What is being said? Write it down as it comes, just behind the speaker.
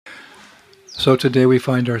So today we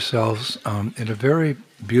find ourselves in a very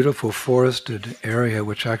beautiful forested area,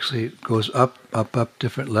 which actually goes up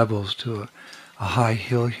different levels to a high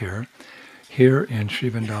hill here in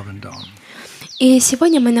Sri Vrindavan Dham. И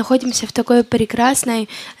сегодня мы находимся в такой прекрасной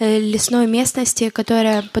лесной местности,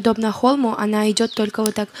 которая, подобно холму, она идет только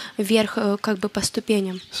вот так вверх, как бы по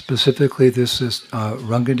ступеням. Specifically, this is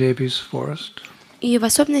Rangadevi's forest. И в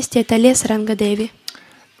особенности это лес Рангаdevi.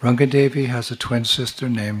 Rangadevi has a twin sister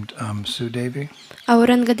named Sudevi. А у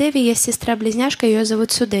Рангаdevi есть сестра-близняшка, ее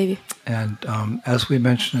зовут Судеви. And as we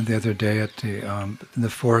mentioned the other day in the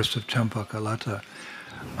forest of Champakalata,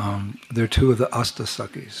 they're two of the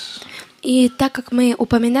Astasakis. И так как мы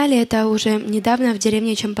упоминали это уже недавно в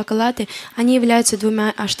деревне Чампакалаты, они являются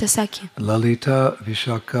двумя аштасаки. Lalita,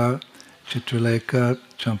 Vishaka, Chitraleka,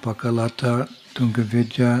 Champakalata,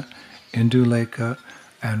 Tungavidya, Induleka,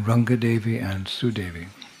 and Rangadevi and Sudevi.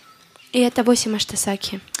 И это 8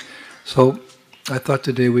 аштасаки. So I thought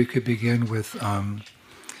today we could begin with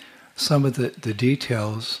some of the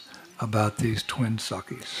details about these twin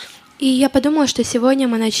sakis. И я подумала, что сегодня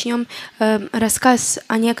мы начнем рассказ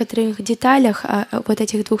о некоторых деталях о вот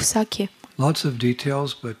этих двух саки. Lots of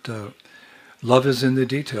details, but love is in the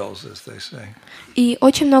details, as they say. И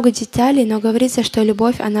очень много деталей, но говорится, что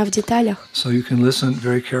любовь, она в деталях. So you can listen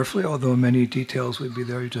very carefully, although many details would be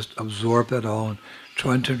there. You just absorb that all and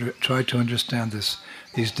try to understand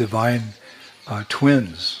these divine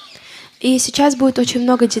twins. И сейчас будет очень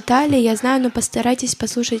много деталей, я знаю, но постарайтесь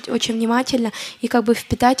послушать очень внимательно и как бы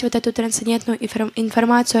впитать вот эту трансцендентную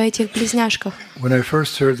информацию о этих близняшках. When I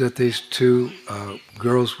first heard that these two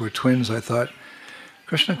girls were twins, I thought,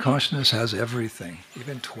 Krishna consciousness has everything,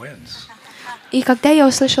 even twins. И когда я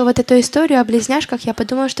услышала вот эту историю о близняшках, я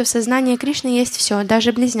подумала, что в сознании Кришны есть все,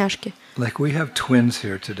 даже близняшки. Like we have twins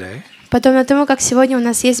here today. Подобно тому, как сегодня у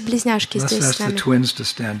нас есть близняшки Let's здесь ask с the нами. twins to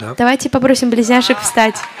stand up. Давайте попросим близняшек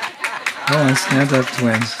встать. Come on, stand up,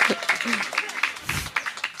 twins.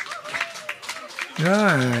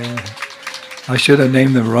 Yeah, I should have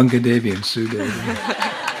named them Rangadevi and Sudevi.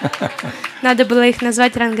 Надо было их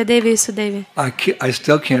назвать Рангаdevi и Судеви. I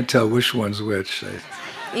still can't tell which one's which.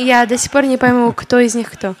 Я до сих пор не пойму, кто из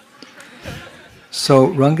них кто.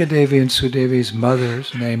 So Rangadevi and Sudevi's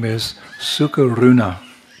mother's name is Sukaruna.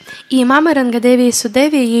 И мама Рангаdevi и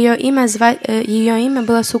Судеви, ее имя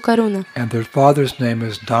было Сукаруна. And their father's name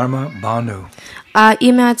is Dharma Banu. А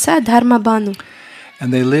имя отца Дхарма Бану.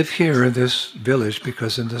 And they live here in this village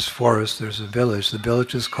because in this forest there's a village. The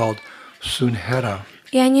village is called Sunhera.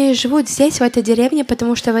 И они живут здесь, в этой деревне,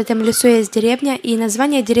 потому что в этом лесу есть деревня, и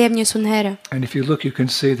название деревни Сунхера. And if you look, you can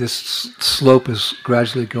see this slope is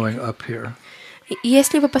gradually going up here.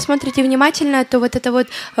 Если вы посмотрите внимательно, то вот это вот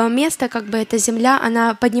место, как бы эта земля,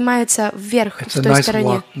 она поднимается вверх в той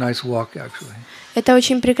стороне. Nice walk, actually. Это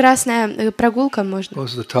очень прекрасная прогулка, может. Goes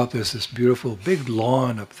to the top. There's this beautiful big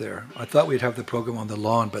lawn up there. I thought we'd have the program on the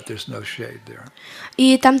lawn, but there's no shade there.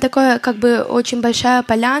 И там такое, как бы, очень большая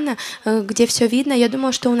поляна, где все видно. Я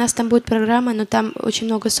думала, что у нас там будет программа, но там очень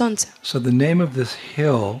много солнца. So the name of this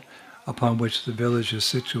hill upon which the village is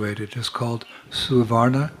situated is called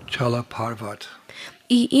Suvarna Chala Parvat.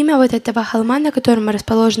 И имя вот этого холма, на котором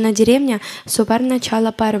расположена деревня, Суварна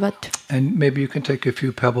Чала Парват. And maybe you can take a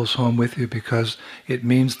few pebbles home with you because it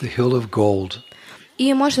means the hill of gold.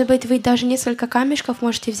 И, может быть, вы даже несколько камешков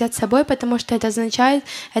можете взять с собой, потому что это означает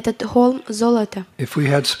этот холм золота. If we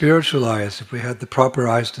had spiritual eyes, if we had the proper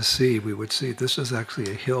eyes to see, we would see this is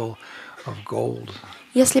actually a hill of gold.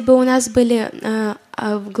 Если бы у нас были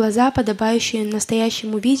глаза, подобающие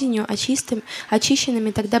настоящему видению,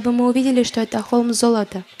 очищенными, тогда бы мы увидели, что это холм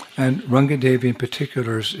золота. And Rangadevi in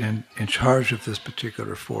particular is in charge of this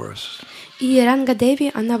particular forest. И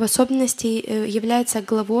Рангаdevi, она в особенности является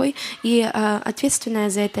главой и ответственная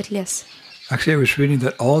за этот лес. Actually, I was reading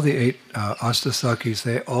that all the 8 Astasakis,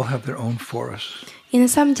 they all have their own forest. И на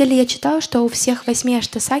самом деле я читала, что у всех 8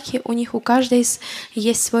 аштасаки, у них у каждой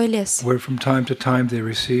есть свой лес. Where from time to time they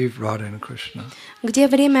receive Radha and Krishna. Где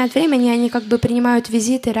время от времени они как бы принимают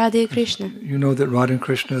визиты Рады и Кришны. You know that Radha and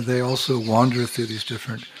Krishna, they also wander through these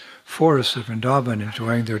different forests of Vrindavan,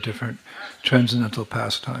 enjoying their different transcendental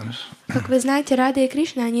pastimes. Как вы знаете, Рада и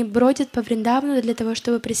Кришна, они бродят по Вриндавану для того,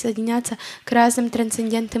 чтобы присоединяться к разным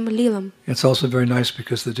трансцендентным лилам. It's also very nice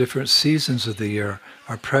because the different seasons of the year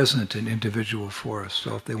are present in individual forests.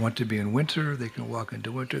 So if they want to be in winter, they can walk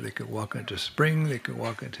into winter, they can walk into spring, they can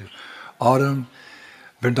walk into autumn.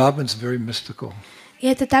 Vrindavan's very mystical. И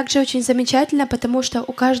это также очень замечательно, потому что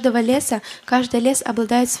у каждого леса, каждый лес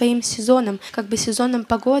обладает своим сезоном, как бы сезоном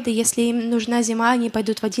погоды. Если им нужна зима, они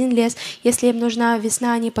пойдут в один лес, если им нужна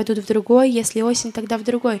весна, они пойдут в другой, если осень, тогда в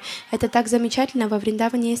другой. Это так замечательно, во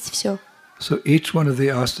Вриндаване есть все. So each one of the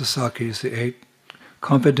Astasakis, the 8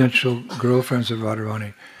 confidential girlfriends of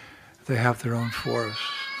Radharani, they have their own forest.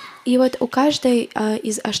 И вот у каждой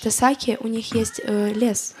из Аштасаки у них есть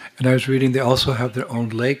лес. And I was reading they also have their own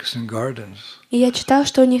lakes and gardens. И я читал,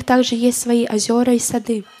 что у них также есть свои озера и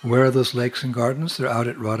сады. Where are those lakes and gardens? They're out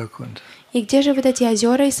at Radhakund. И где же вот эти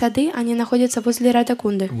озера и сады? Они находятся возле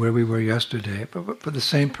Радакунды. Where we were yesterday, but for the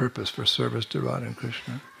same purpose, for service to Radha and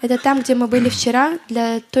Krishna. Это там, где мы были вчера,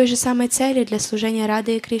 для той же самой цели, для служения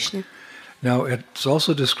Рады и Кришны. Now, it's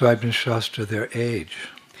also described in Shastra their age.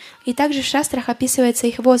 И также в шастрах описывается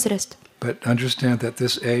их возраст. But understand that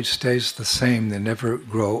this age stays the same. They never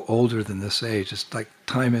grow older than this age. It's like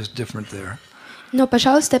time is different there. Но,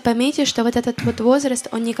 пожалуйста, поймите, что вот этот вот возраст,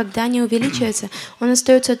 он никогда не увеличивается. Он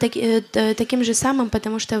остается таким же самым,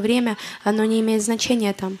 потому что время, оно не имеет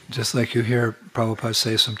значения там. Just like you hear Prabhupada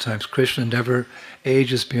say sometimes, Krishna never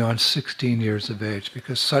ages beyond 16 years of age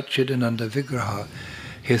because Satchidananda Vigraha,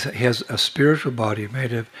 he has a spiritual body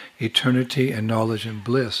made of eternity and knowledge and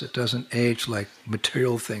bliss. It doesn't age like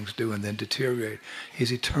material things do and then deteriorate.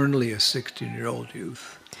 He's eternally a 16-year-old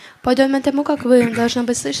youth. Подобно тому, как вы, должно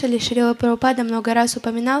быть, слышали, Шрила Прабхупада много раз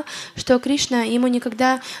упоминал, что Кришна, ему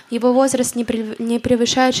никогда, его возраст не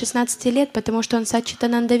превышает 16 лет, потому что он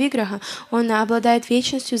Саччитананда Виграха, он обладает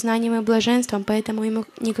вечностью, знанием и блаженством, поэтому ему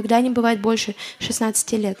никогда не бывает больше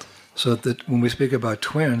 16 лет. So that when we speak about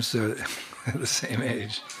twins, they're the same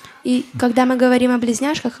age. И когда мы говорим о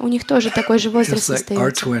близняшках, у них тоже такой же возраст Just like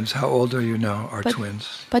our остается. twins, how old are you now, our twins?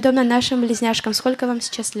 Подобно нашим близняшкам, сколько вам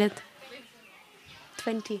сейчас лет?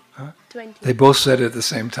 20. Huh? 20. They both said it at the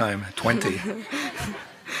same time, 20.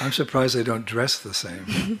 I'm surprised they don't dress the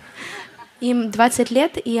same. Им 20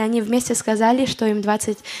 лет, и они вместе сказали, что им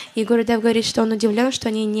 20. И Гурудев говорит, что он удивлен, что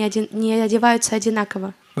они не одеваются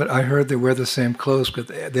одинаково. But I heard they wear the same clothes, but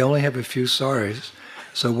they only have a few saris.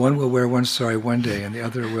 So one will wear one sari one day, and the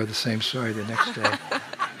other will wear the same sari the next day.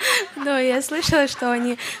 Но я слышала, что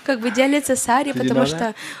они как бы делятся сари, потому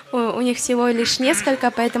что у них всего лишь несколько,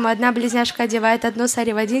 поэтому одна близняшка одевает одну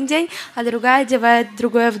сари в один день, а другая одевает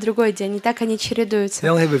другое в другой день. И так они чередуются. They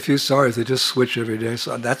only have a few saris, they just switch every day,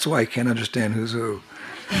 so that's why I can't understand who's who.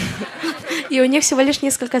 И у них всего лишь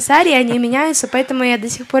несколько сари, они меняются, поэтому я до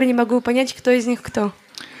сих пор не могу понять, кто из них кто.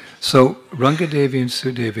 So Rangadevi and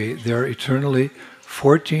Sudevi, they're eternally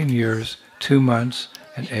 14 years, 2 months,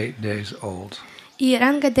 and 8 days old. И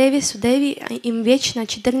Ранга Деви, Судеви, им вечно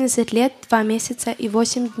 14 лет, 2 месяца и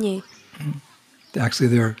 8 дней. Actually,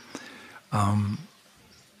 they're,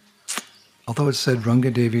 although it said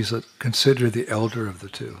Rangadevi is considered the elder of the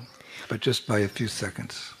two, but just by a few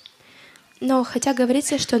seconds. Но хотя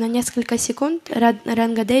говорится, что на несколько секунд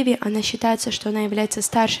Ранга Деви, она считается, что она является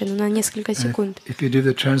старшей, но на несколько секунд. If you do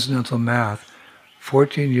the transcendental math,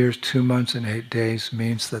 14 years, 2 months, and 8 days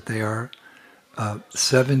means that they are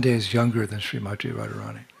 7 days younger than Srimati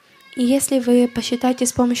Radharani. И если вы посчитаете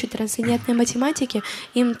с помощью трансцендентной математики,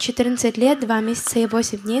 им 14 лет, 2 месяца и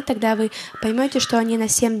 8 дней, тогда вы поймете, что они на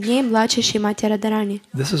 7 дней младше Шримати Радharani.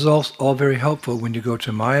 This is all very helpful when you go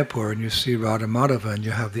to Mayapur and you see Radha Madhava and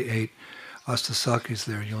you have the 8 Astasakis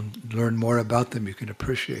there. You'll learn more about them, you can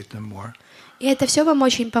appreciate them more. И это все вам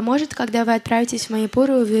очень поможет, когда вы отправитесь в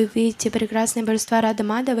Майяпуру, вы увидите прекрасные божества Рады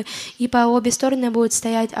Мадхавы, и по обе стороны будут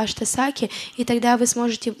стоять Аштасаки, и тогда вы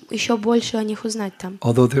сможете еще больше о них узнать там.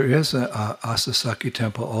 Although there is a Astasaki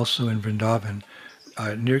temple also in Vrindavan,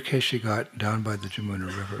 near Keshigat, down by the Jamuna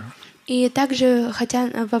River. И также,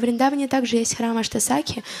 хотя во Вриндаване также есть храм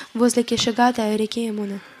Аштасаки возле Кешигата и реки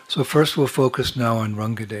Ямуна. So first we'll focus now on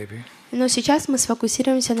Rangadevi. Но сейчас мы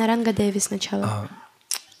сфокусируемся на Ранга-Деви сначала.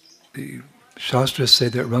 The Shastras say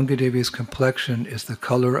that Rangadevi's complexion is the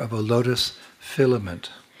color of a lotus filament.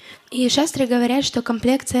 И шастры говорят, что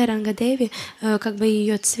комплекция Ранга-Деви, как бы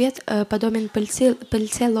ее цвет, подобен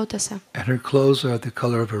пыльце лотоса. And her clothes are the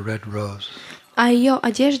color of a red rose. А ее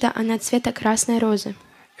одежда, она цвета красной розы.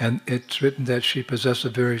 And it's written that she possesses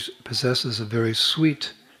a very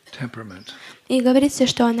sweet temperament. И говорится,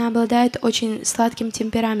 что она обладает очень сладким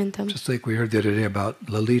темпераментом. Just like we heard the other day about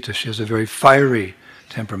Lalita, she has a very fiery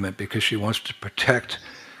temperament because she wants to protect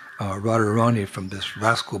Radharani from this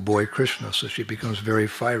rascal boy Krishna, so she becomes very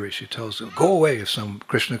fiery. She tells him, go away if some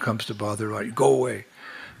Krishna comes to bother Radharani, go away.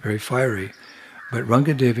 Very fiery. But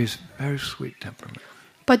Rangadevi's very sweet temperament.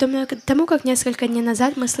 Подобно тому, как несколько дней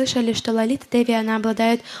назад мы слышали, что Лалита Деви, она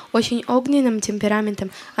обладает очень огненным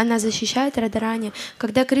темпераментом, она защищает Радharani.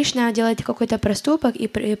 Когда Кришна делает какой-то проступок и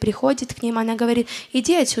приходит к ним, она говорит: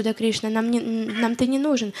 иди отсюда, Кришна, нам ты не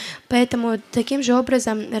нужен. Поэтому таким же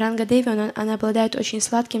образом Ранга Деви, она обладает очень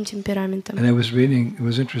сладким темпераментом. And I was reading, it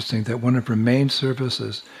was interesting that one of her main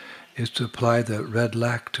services is to apply the red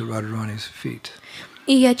lac to Radharani's feet.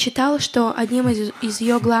 И я читал, что одним из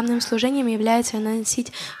ее главным служением является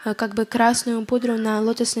наносить как бы красную пудру на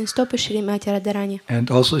лотосные стопы Шримати Радharani. And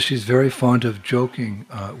also she's very fond of joking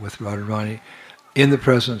with Radharani in the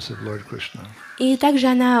presence of Lord Krishna. И также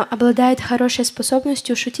она обладает хорошей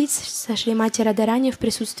способностью шутить со Шримати Радharani в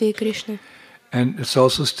присутствии Кришны. And it's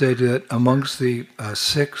also stated that amongst the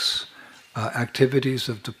six activities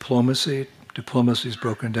of diplomacy is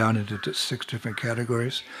broken down into six different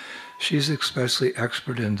categories. She's especially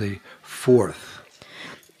expert in the fourth.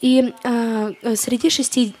 И среди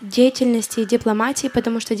 6 деятельностей дипломатии,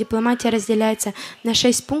 потому что дипломатия разделяется на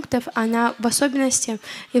 6 пунктов, она в особенности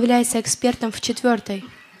является экспертом в 4-й.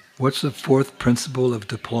 What's the fourth principle of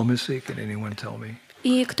diplomacy? Can anyone tell me?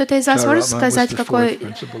 И кто-то из вас может сказать, какой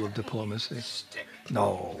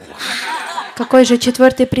же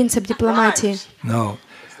 4-й принцип дипломатии? No.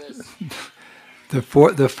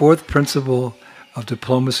 The fourth principle of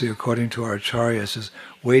diplomacy, according to our acharyas, is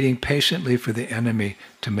waiting patiently for the enemy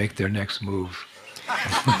to make their next move.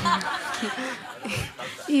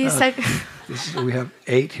 We have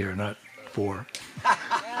 8 here, not 4.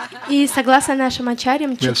 И согласно нашим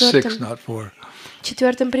ачарьям, We have 6, not 4.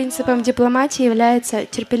 4-м принципом дипломатии является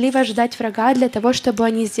терпеливо ждать врага для того, чтобы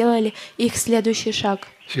они сделали их следующий шаг.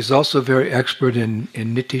 She's also very expert in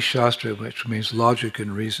Niti Shastra, which means logic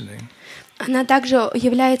and reasoning. Она также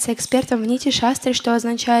является экспертом в нити-шастре, что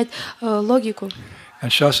означает логику.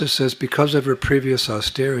 And Shastra says because of her previous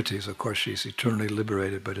austerities, of course she's eternally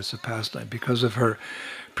liberated, but it's a pastime. Because of her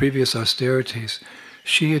previous austerities,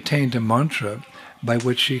 she attained a mantra by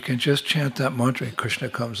which she can just chant that mantra and Krishna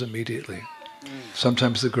comes immediately.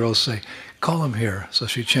 Sometimes the girls say, call him here. So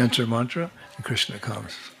she chants her mantra and Krishna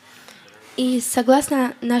comes. И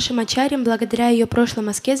согласно нашим ачарьям, благодаря ее прошлым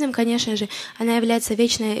аскезам, конечно же, она является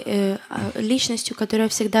вечной личностью, которая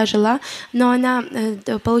всегда жила, но она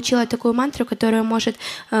получила такую мантру, которая может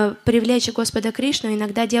привлечь Господа Кришну.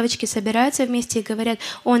 Иногда девочки собираются вместе и говорят: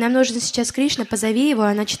 «О, нам нужен сейчас Кришна, позови его».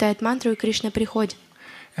 Она читает мантру, и Кришна приходит.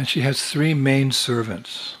 And she has 3 main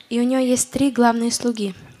servants. И у нее есть 3 главные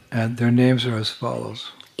слуги. And their names are as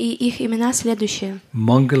follows. И их имена следующие.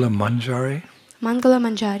 Mangala Manjari. Mangala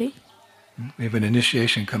Manjari. We have an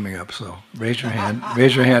initiation coming up, so raise your hand.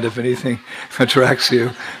 Raise your hand if anything attracts you.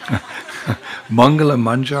 Mangala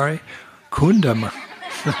Manjari, Kundama.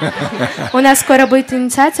 У нас скоро будет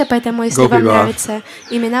инициация, поэтому если вам нравятся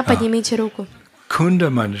имена, поднимите руку. Kunda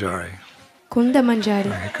Manjari. Kunda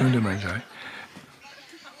Manjari. Kunda Manjari.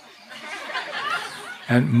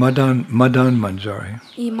 And Madan Manjari.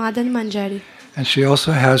 И Мадан Манджари. And she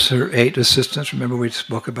also has her 8 assistants. Remember we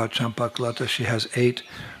spoke about Champaklata. She has 8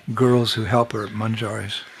 girls who help her,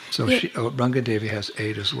 Manjaris. So Rangadevi has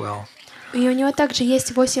 8 as well. И у него также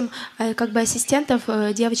есть 8 как бы ассистентов,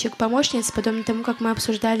 девочек-помощниц, подобно тому, как мы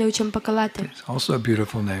обсуждали у Чампакалаты. Also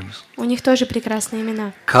beautiful names. У них тоже прекрасные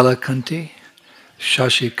имена. Kalakanti,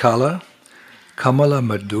 Shashikala, Kamala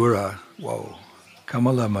Madura. Whoa.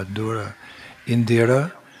 Kamala Madura.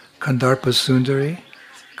 Indira, Kandarpa Sundari,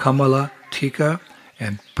 Kamala Tika,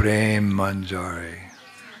 and Prem Manjari.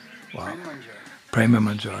 Wow. Prema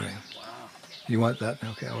Manjari. Wow. You want that?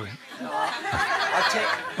 Okay.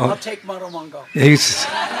 I'll take Madhamangal.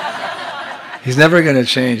 He's never going to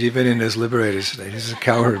change, even in his liberated state. He's a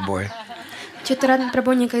cowherd boy. Читарадхан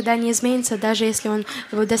Прабху никогда не изменится, даже если он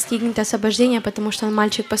достигнет освобождения, потому что он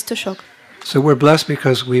мальчик-пастушок. So we're blessed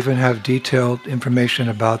because we even have detailed information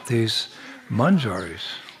about these Manjaris.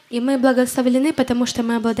 И мы благословлены, потому что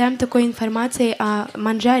мы обладаем такой информацией о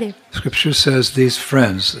Манджаре. Scripture says these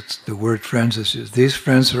friends, it's the word friends is used, these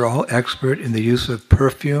friends are all expert in the use of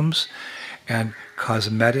perfumes and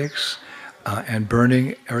cosmetics and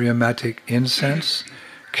burning aromatic incense,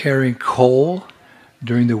 carrying coal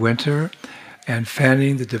during the winter, and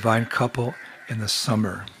fanning the divine couple in the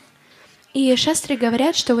summer. И шастры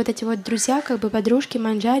говорят, что вот эти вот друзья, как бы подружки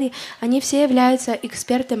Манджари, они все являются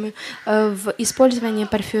экспертами в использовании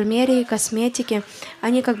парфюмерии, косметики.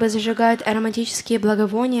 Они как бы зажигают ароматические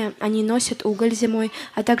благовония, они носят уголь зимой,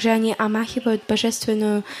 а также они омахивают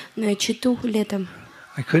божественную читу летом.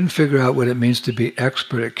 I couldn't figure out what it means to be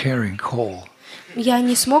expert at carrying coal. Я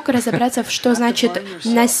не смог разобраться, что значит,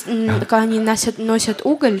 когда они носят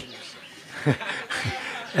уголь.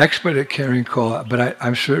 Expert at carrying coal, but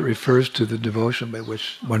I'm sure it refers to the devotion by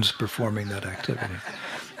which one's performing that activity.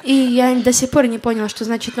 И я до сих пор не поняла, что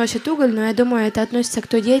значит носит уголь, но я думаю, это относится к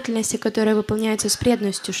той деятельности, которая выполняется с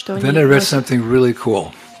преданностью, что они Then I read носят. something really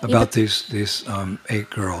cool about these 8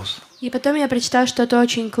 girls. И потом я прочитала что-то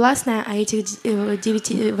очень классное о этих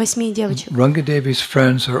 8 девочек. Rangadevi's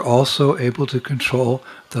friends are also able to control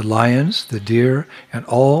the lions, the deer, and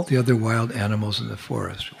all the other wild animals in the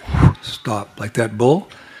forest. Stop. Like that bull.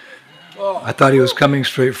 I thought he was coming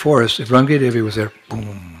straight for us. If Rangadevi was there,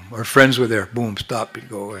 boom. Her friends were there, boom, stop, he'd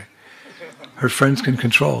go away. Her friends can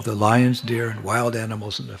control the lions, deer, and wild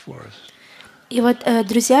animals in the forest. И вот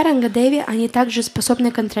друзья Рангадеви, они также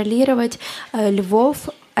способны контролировать львов,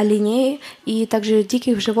 оленей и также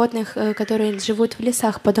диких животных, которые живут в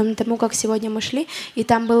лесах, подобно тому, как сегодня мы шли, и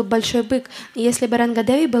там был большой бык. И если бы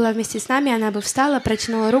Рангадеви была вместе с нами, она бы встала,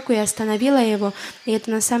 протянула руку и остановила его, и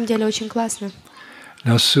это на самом деле очень классно.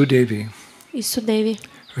 Now Sudevi, И Судеви.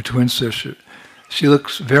 her twin sister, she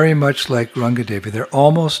looks very much like Rangadevi. They're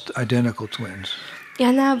almost identical twins. И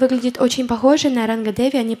она выглядит очень похожей на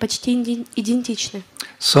Рангадеви, они почти идентичны.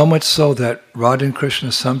 So much so that Radha and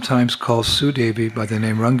Krishna sometimes call Sudevi by the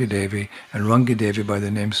name Rangadevi and Rangadevi by the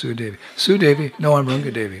name Sudevi. Sudevi? No, I'm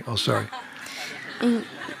Rangadevi. Oh, sorry.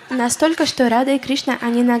 Настолько, что Рада и Кришна,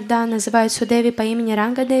 они иногда называют Судеви по имени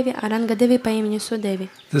Рангадеви, а Рангадеви по имени Судеви.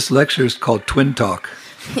 This lecture is called Twin Talk.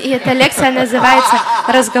 И эта лекция называется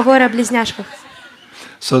 «Разговор о близняшках».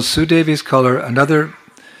 So Sudevi's color,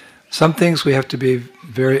 some things we have to be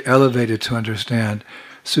very elevated to understand.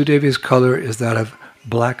 Sudevi's color is that of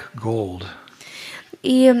black gold.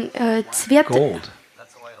 И цвет... Gold.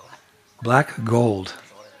 Black gold.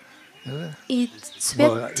 И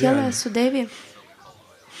цвет тела Судеви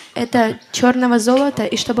 — это черного золота,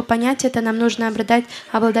 и чтобы понять это, нам нужно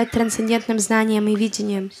обладать трансцендентным знанием и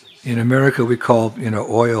видением. In America, we call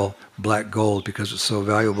oil black gold because it's so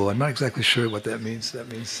valuable. I'm not exactly sure what that means. That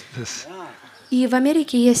means this. И в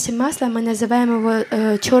Америке есть масло, мы называем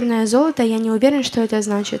его черное золото. Я не уверен, что это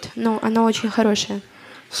значит, но оно очень хорошее.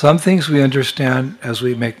 Some things we understand as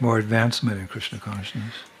we make more advancement in Krishna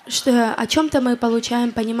consciousness. Что о чем-то мы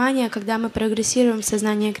получаем понимание, когда мы прогрессируем в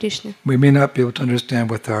сознании Кришны. We may not be able to understand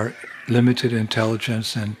with our limited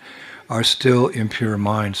intelligence and our still impure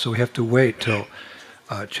mind, so we have to wait till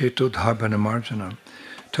Chetodharbana Marjana,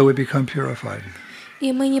 till we become purified.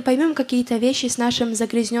 И мы не поймем какие-то вещи с нашим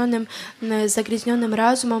загрязненным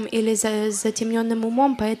разумом или затемненным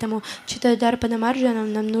умом, поэтому Читадарпана Марджана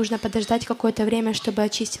нам нужно подождать какое-то время, чтобы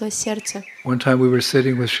очистилось сердце. One time we were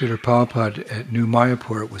sitting with Srila Prabhupada at New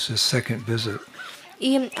Mayapur. It was his second visit.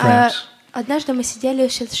 И однажды мы сидели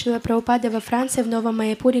с Шрила Прабхупадой во Франции, в Новом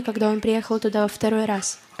Майяпуре, когда он приехал туда во второй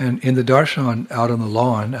раз. And in the darshan out on the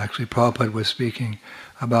lawn, actually Prabhupada was speaking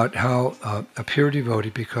about how a pure devotee,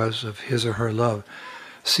 because of his or her love,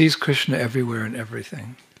 sees Krishna everywhere and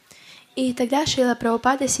everything. И тогда Шрила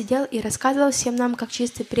Прабхупада сидел и рассказывал всем нам, как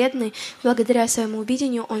чистый преданный, благодаря своему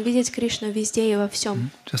видению, он видит Кришну везде и во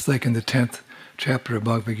всем. Just like in the 10th chapter of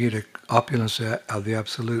Bhagavad Gita, Opulence of the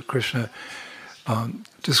Absolute, Krishna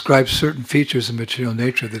describes certain features of material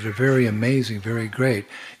nature that are very amazing, very great,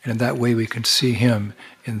 and in that way we can see him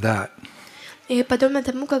in that. И подобно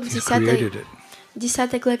тому, как в He created it.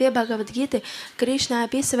 10 главе Бхагавад-гиты Кришна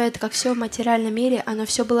описывает, как все в материальном мире, оно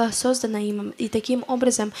все было создано им, и таким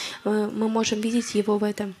образом мы можем видеть его в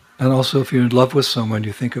этом. And also, if you're in love with someone,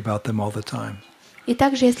 you think about them all the time. И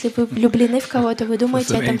также, если вы влюблены в кого-то, вы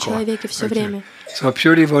думаете о этом человеке все время. So a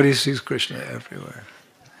pure devotee sees Krishna everywhere.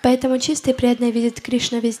 Поэтому чистый преданный видит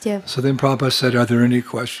Кришну везде. So then Prabhupada said, are there any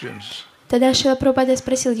questions? Тогда Шрила Прабхупада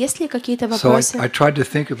спросил, есть ли какие-то So вопросы? I tried to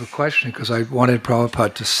think of a question because I wanted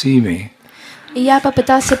Prabhupada to see me. И я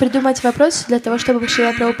попытался придумать вопрос для того, чтобы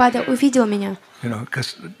Шрила Прабхупада увидел меня.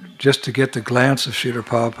 Because just to get the glance of Srila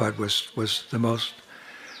Prabhupada was the most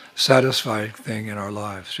satisfying thing in our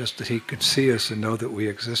lives. Just that he could see us and know that we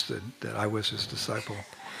existed, that I was his disciple.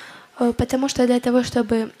 Потому что для того,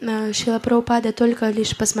 чтобы Шрила Прабхупада только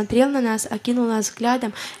лишь посмотрел на нас, окинул нас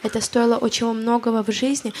взглядом, это стоило очень многого в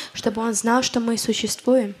жизни, чтобы он знал, что мы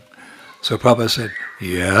существуем. So Prabhupada said,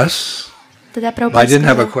 yes. Тогда I Прабхупада didn't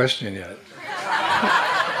have a сказал, question yet.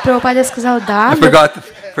 Прабхупада сказал «да», I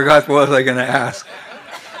forgot what was I going to ask.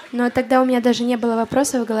 но тогда у меня даже не было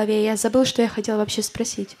вопросов в голове, и я забыл, что я хотел вообще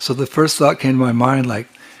спросить. So the first thought came to my mind, like,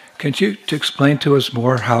 can you explain to us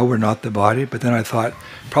more how we're not the body? But then I thought,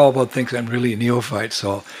 Prabhupada thinks I'm really a neophyte,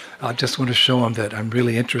 so I just want to show him that I'm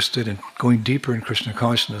really interested in going deeper in Krishna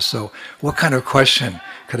consciousness. So what kind of question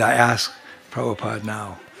could I ask Prabhupada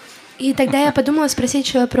now? И тогда я подумала спросить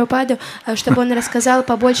Шрила Прабхупаду, чтобы он рассказал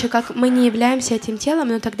побольше, как мы не являемся этим телом,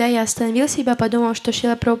 но тогда я остановил себя, подумал, что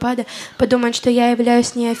Шрила Прабхупада подумает, что я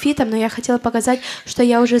являюсь неофитом, но я хотела показать, что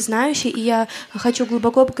я уже знающий, и я хочу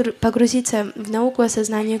глубоко погрузиться в науку о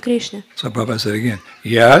сознании Кришны. So Prabhupada said again,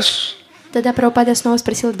 yes. Тогда Прабхупада снова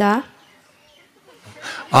спросил «да».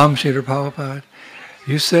 Srila Prabhupada,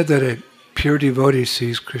 You said that a pure devotee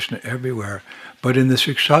sees Krishna everywhere, but in the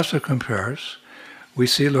Shikshastra compares, we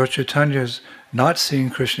see Lord Chaitanya's not seeing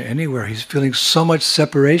Krishna anywhere. He's feeling so much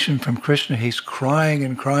separation from Krishna. He's crying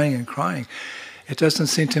and crying and crying. It doesn't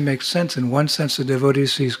seem to make sense. In one sense, the devotee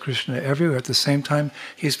sees Krishna everywhere. At the same time,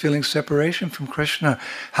 he's feeling separation from Krishna.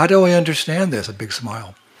 How do I understand this? A big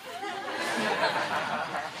smile.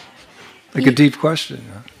 Like a deep question.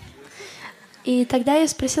 И тогда я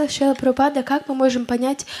спросила Шрила Прабхупада, как мы можем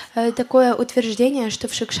понять такое утверждение, что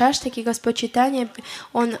в Шикшаштаке Господь Чайтанья,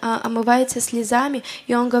 он омывается слезами,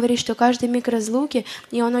 и он говорит, что каждый миг разлуки,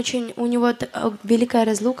 и он очень, у него великая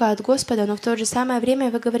разлука от Господа, но в то же самое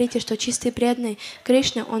время вы говорите, что чистый преданный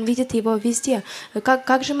Кришны, он видит его везде.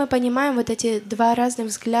 Как же мы понимаем вот эти два разных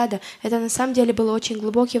взгляда? Это на самом деле был очень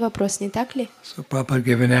глубокий вопрос, не так ли? So Prabhupada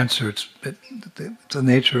gave an answer. It's the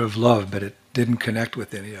nature of love, but it didn't connect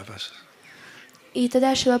with any of us. И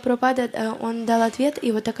тогда Шрила Прабхупада, он дал ответ,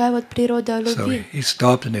 и вот такая вот природа любви. So he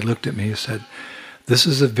stopped and he looked at me. He said, "This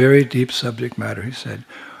is a very deep subject matter." He said,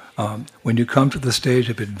 "When you come to the stage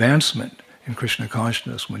of advancement in Krishna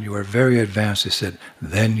consciousness, when you are very advanced," he said,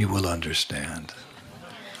 "then you will understand."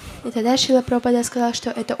 И тогда Шрила Прабхупада сказал, что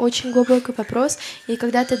это очень глубокий вопрос, и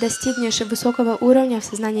когда ты достигнешь высокого уровня в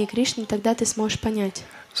сознании Кришны, тогда ты сможешь понять.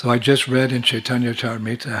 So I just read in Chaitanya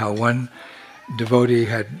Charitamrita how one devotee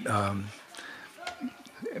had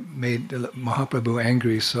made Mahaprabhu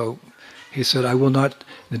angry, so he said, "I will not."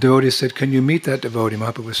 The devotee said, "Can you meet that devotee?"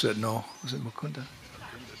 Mahaprabhu said, "No." Was it Mukunda?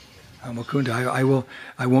 Mukunda,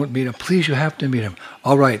 I won't meet him. Please, you have to meet him.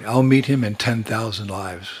 All right, I'll meet him in 10,000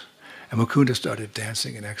 lives. And Mukunda started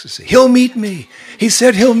dancing in ecstasy. He'll meet me. He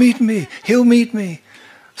said he'll meet me. He'll meet me.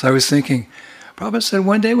 So I was thinking, Prabhupada said,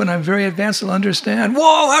 one day when I'm very advanced, I'll understand.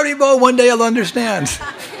 Whoa, Haribo, one day I'll understand.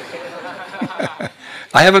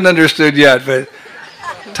 I haven't understood yet, but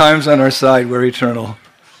time's on our side, we're eternal.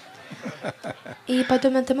 И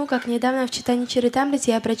подобно тому, как недавно в читании Чаритамрити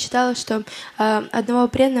я прочитала, что одного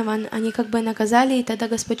преданного они как бы наказали, и тогда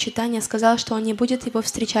Господь Чайтанья сказал, что он не будет его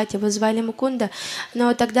встречать, его звали Мукунда.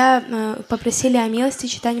 Но тогда попросили о милости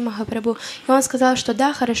Чайтаньи Махапрабху, и он сказал, что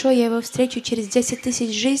да, хорошо, я его встречу через 10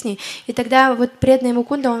 тысяч жизней. И тогда вот преданный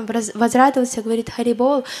Мукунда, он возрадовался, говорит: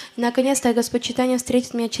 Харибол, наконец-то Господь Чайтанья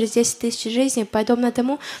встретит меня через 10 тысяч жизней. Подобно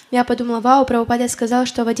тому я подумала: вау, Прабхупада сказал,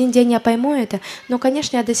 что в один день я пойму это. Но,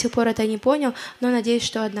 конечно, я до сих пор это не понял, но надеюсь,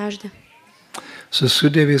 что однажды. So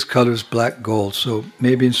Sudevi's color is black gold. So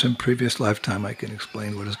maybe in some previous lifetime I can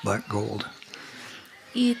explain what is black gold.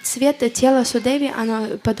 И цвет тела Судеви,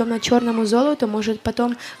 оно подобно черному золоту, может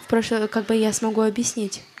потом в прошлое, как бы я смогу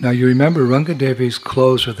объяснить. Now you remember Rangadevi's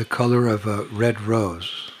clothes are the color of a red rose.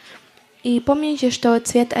 И помните, что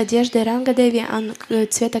цвет одежды Рангадеви, он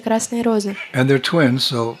цвета красной розы. And they're twins,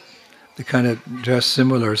 so they kind of dress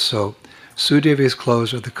similar. So Sudevi's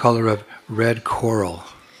clothes are the color of red coral.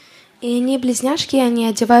 И они близняшки, они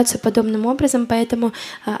одеваются подобным образом, поэтому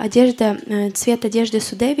одежда, цвет одежды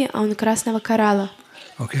Судеви, он красного коралла.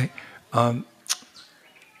 Okay.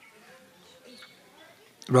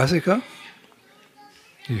 Rasika?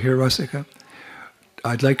 You hear Rasika?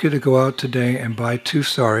 I'd like you to go out today and buy 2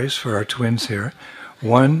 saris for our twins here.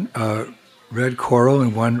 One red coral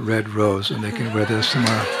and one red rose, and they can wear this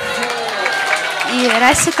tomorrow. И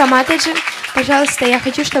Расика Матаджи, пожалуйста, я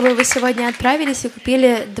хочу, чтобы вы сегодня отправились и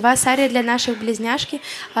купили 2 сари для наших близняшки.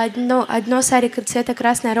 Одно сари цвета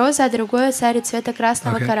красной розы, а другое сари цвета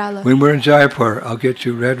красного коралла. When we're in Jaipur, I'll get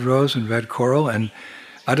you red rose and red coral, and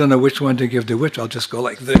I don't know which one to give to which. I'll just go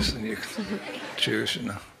like this, and you choose, you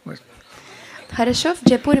know. Хорошо, в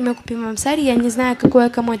Джайпуре мы купим вам сари. Я не знаю, какое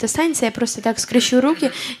кому это останется. Я просто так скрещу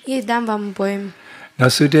руки и дам вам обоим. Now,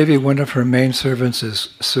 Sudevi, one of her main services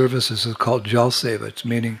is called Jal Seva. It's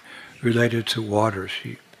meaning related to water.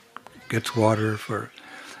 She gets water for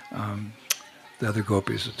the other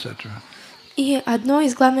gopis, etc. И одно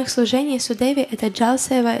из главных служений Судеви — это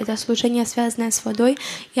Джал-сева, это служение, связанное с водой,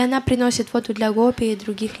 и она приносит воду для гопи и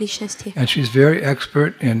других личностей. And she's very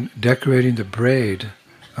expert in decorating the braid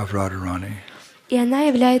of Radharani. И она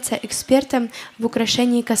является экспертом в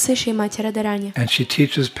украшении косы Шримати Радхарани. And she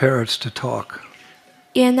teaches parrots to talk.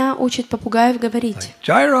 И она учит попугаев говорить.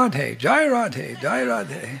 Jai Radhe, Jai Radhe, Jai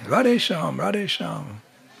Radhe, Radhe Sham, Radhe Sham.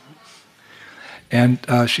 And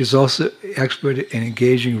she's also expert in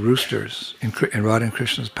engaging roosters in Radha and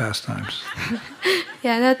Krishna's pastimes. И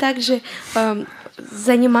она также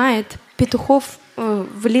занимает петухов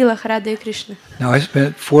в лилах Рады и Кришны. Now I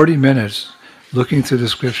spent 40 minutes looking through the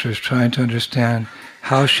scriptures trying to understand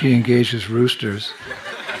how she engages roosters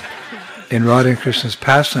in Radha and Krishna's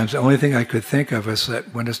pastimes. The only thing I could think of is that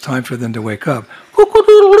when it's time for them to wake up,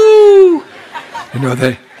 you know,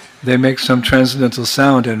 they make some transcendental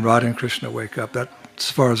sound and Radha and Krishna wake up. That's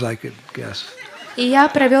as far as I could guess. И я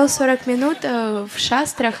провел 40 минут в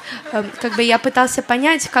шастрах, как бы я пытался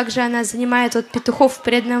понять, как же она занимает вот петухов в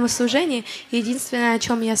преданном служении. Единственное, о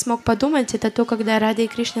чем я смог подумать, это то, когда Раде и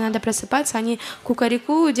Кришне надо просыпаться, они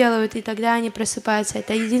кукареку делают, и тогда они просыпаются.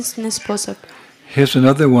 Это единственный способ. Here's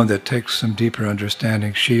another one that takes some deeper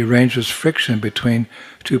understanding. She arranges friction between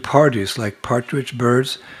two parties, like partridge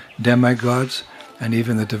birds, demigods, and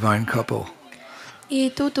even the divine couple. И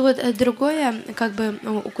тут вот другое, как бы,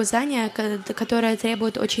 указание, которое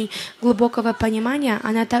требует очень глубокого понимания,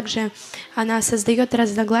 она создает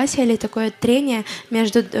разногласия или такое трение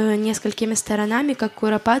между несколькими сторонами, как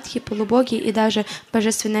куропатхи, полубоги и даже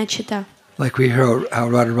божественная чита. Like we hear how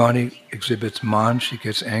Radharani exhibits man, she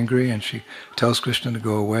gets angry and she tells Krishna to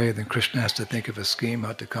go away, then Krishna has to think of a scheme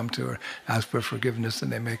how to come to her, ask for forgiveness, and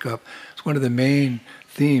they make up. It's one of the main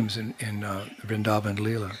themes in Vrindavan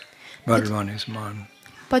Leela. Radharani's man.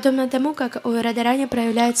 Подобно тому, как Радharani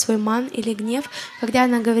проявляет свой ман или гнев, когда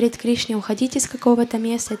она говорит Кришне «уходите с какого-то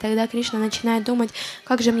места», и тогда Кришна начинает думать,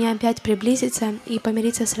 как же мне опять приблизиться и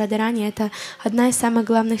помириться с Радharani. Это одна из самых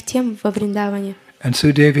главных тем во Вриндаване. And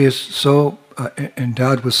Sudevi is so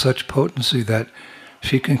endowed with such potency that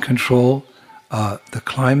she can control the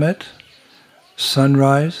climate,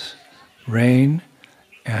 sunrise, rain,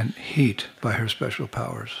 and heat by her special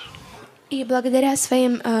powers. И благодаря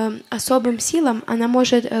своим особым силам она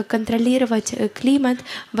может контролировать климат,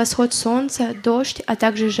 восход солнца, дождь, а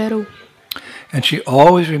также жару. And she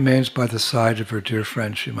always remains by the side of her dear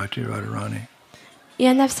friend Srimati Radharani. И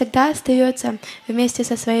она всегда остается вместе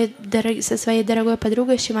со своей дорогой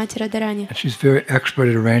подругой Шримати Радharani. And she's very expert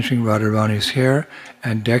at arranging Radharani's hair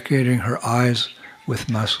and decorating her eyes with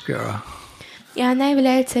mascara. И она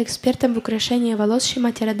является экспертом в украшении волос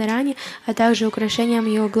Шримати Радharani, а также украшением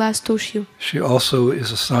ее глаз тушью. She also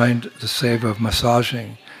is assigned the seva of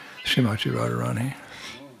massaging Srimati Radharani.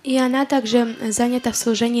 И она также занята в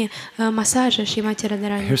служении массажа Шримати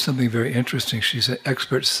Радharani. Here's something very interesting. She's an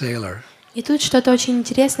expert sailor. И тут что-то очень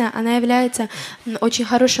интересное. Она является очень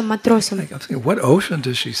хорошим матросом. I'm thinking, what ocean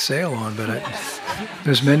does she sail on? But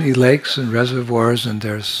there's many lakes and reservoirs, and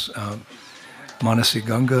there's Manasi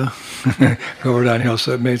Ganga over down here,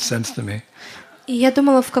 so it made sense to me. И я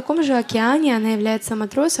думала, в каком же океане она является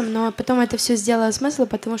матросом, но потом это все сделало смысл,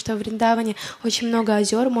 потому что в Вриндаване очень много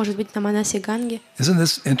озер, может быть, на Манасе Ганге. Isn't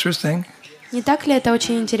this interesting? Не так ли это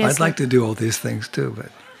очень интересно? I'd like to do all these things too,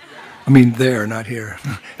 but I mean there, not here.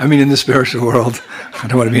 I mean in the spiritual world. I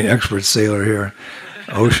don't want to be an expert sailor here.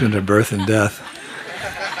 Ocean of birth and death.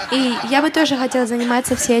 И я бы тоже хотела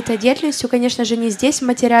заниматься всей этой деятельностью, конечно же, не здесь, в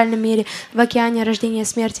материальном мире, в океане рождения и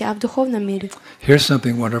смерти, а в духовном мире. Here's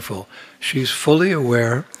something wonderful. She's fully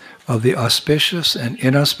aware of the auspicious and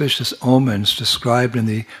inauspicious omens described in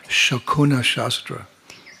the Shakuna Shastra.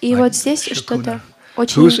 И вот здесь что-то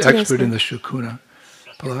очень Who's expert in интересное. the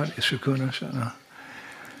Shakuna? Shakuna? No.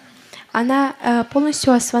 Она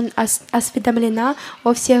полностью осведомлена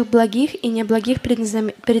о всех благих и неблагих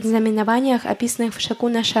предзнаменованиях, описанных в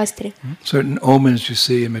Шакуна Шастре. Certain omens you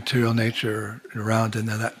see in material nature around, and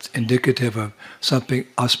that's indicative of something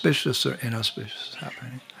auspicious or inauspicious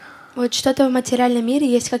happening. Вот что-то в материальном мире,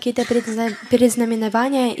 есть какие-то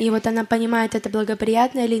предзнаменования, и вот она понимает, это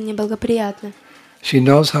благоприятно или неблагоприятно. She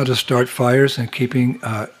knows how to start fires and keep them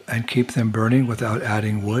burning without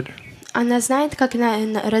adding wood. Она знает, как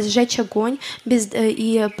разжечь огонь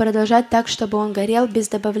и продолжать так, чтобы он горел без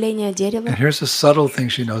добавления дерева. And here's a subtle thing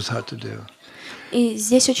she knows how to do. И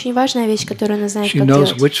здесь очень важная вещь, которую она знает, She как knows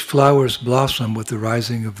делать. which flowers blossom with the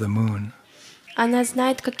rising of the moon. Она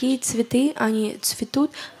знает, какие цветы они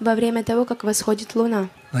цветут во время того, как восходит луна.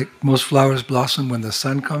 Like most flowers blossom when the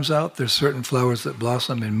sun comes out, there's certain flowers that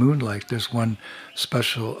blossom in moonlight. There's one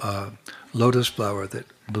special lotus flower that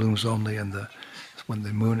blooms only when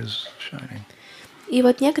the moon is shining. И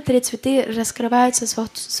вот некоторые цветы раскрываются с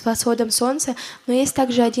восходом солнца, но есть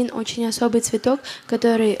также один очень особый цветок,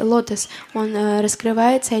 который лотос, он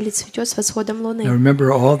раскрывается или цветет с восходом луны. Now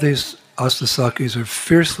remember, all these Astasakis are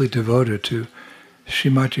fiercely devoted to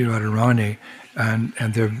Srimati Radharani, and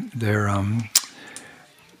they're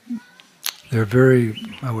very,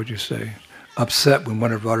 how would you say, upset when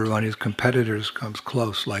one of Radharani's competitors comes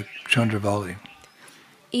close, like Chandravali.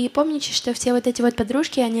 И помните, что все вот эти вот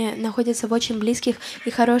подружки, они находятся в очень близких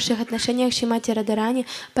и хороших отношениях с Шримати Радharani,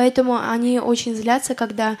 поэтому они очень злятся,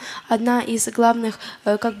 когда одна из главных,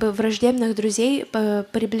 как бы враждебных друзей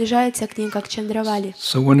приближается к ним, как Чандравали.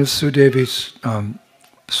 So one of Sudevi's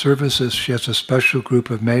services, she has a special group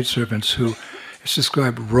of maidservants who, it's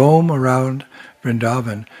described, roam around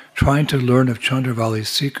Vrindavan, trying to learn of Chandravali's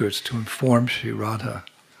secrets to inform Sri Radha.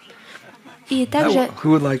 И также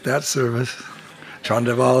Who would like that service?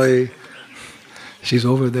 Chandravali, she's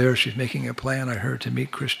over there, she's making a plan, I heard, to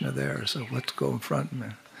meet Krishna there, so let's go in front,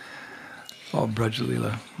 man. All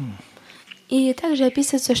Brajalila. И также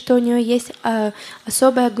описывается, что у нее есть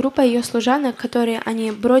особая группа ее служанок, которые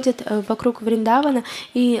они бродят вокруг Вриндавана,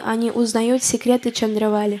 и они узнают секреты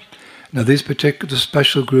Чандравали. Now this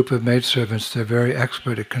special group of maidservants, they're very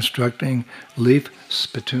expert at constructing leaf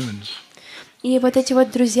spittoons. И вот эти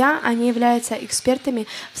вот друзья, они являются экспертами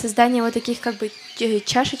в создании вот таких как бы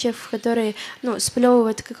чашечек, в которые,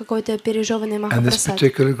 сплевывают какой-то пережеванный And this махапрасад.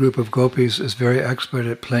 particular group of gopis is very expert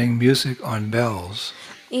at playing music on bells.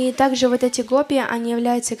 И также вот эти гопи, они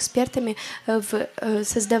являются экспертами в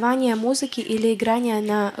создавании музыки или играния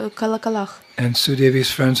на колоколах. And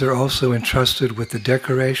Sudevi's friends are also entrusted with the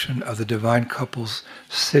decoration of the divine couple's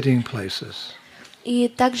sitting places. И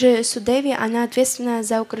также Судеви, она ответственна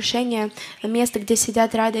за украшение места, где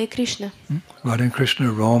сидят Рада и Кришна. Radha and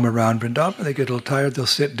Krishna roam around Vrindavan. They get a little tired, they'll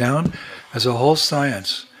sit down. There's a whole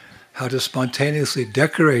science how to spontaneously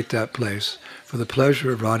decorate that place for the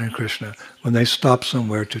pleasure of Radha and Krishna when they stop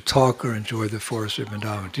somewhere to talk or enjoy the forest of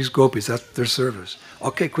Vrindavan. These gopis, that's their service.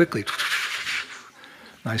 Okay, quickly.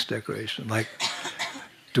 Nice decoration. Like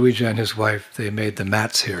Duija and his wife, they made the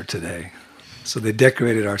mats here today. So they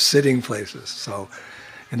decorated our sitting places. So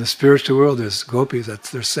in the spiritual world, there's gopis,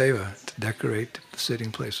 that's their seva, to decorate the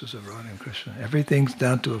sitting places of Radha and Krishna. Everything's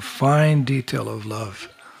down to a fine detail of love.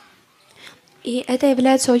 И это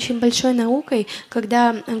является очень большой наукой,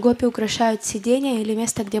 когда гопи украшают сиденье или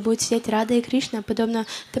место, где будет сидеть Рада и Кришна, подобно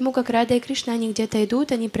тому, как Рада и Кришна, они где-то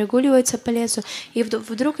идут, они прогуливаются по лесу, и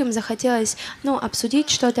вдруг им захотелось,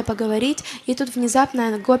 обсудить что-то, поговорить, и тут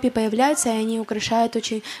внезапно гопи появляются, и они украшают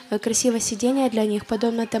очень красиво сиденье для них,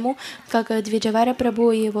 подобно тому, как Двиджавара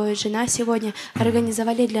Прабху и его жена сегодня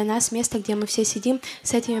организовали для нас место, где мы все сидим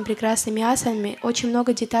с этими прекрасными асанами, очень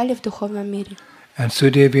много деталей в духовном мире. And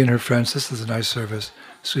Sudevi and her friends, this is a nice service,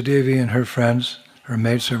 Sudevi and her friends, her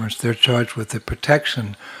maidservants, they're charged with the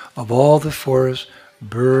protection of all the forest,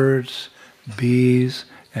 birds, bees,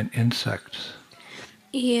 and insects.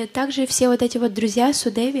 И также все вот эти вот друзья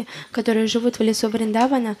Судеви, которые живут в лесу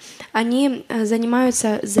Вриндавана, они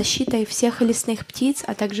занимаются защитой всех лесных птиц,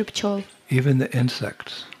 а также пчел. Even the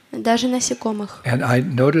insects. Даже насекомых. And I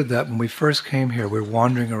noted that when we first came here, we're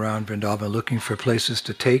wandering around Vrindavan looking for places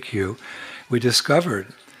to take you. We discovered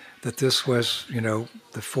that this was,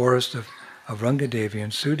 the forest of Rangadevi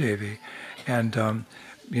and Sudevi. And,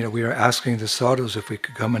 we were asking the sadhus if we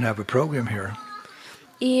could come and have a program here.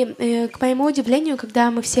 И к моему удивлению,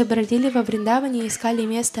 когда мы все бродили во Вриндаване и искали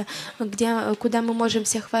место, куда мы можем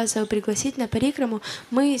всех вас пригласить на парикраму,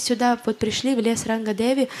 мы сюда вот пришли в лес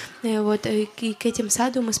Рангадеви, и к этим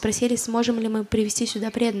саду мы спросили, сможем ли мы привести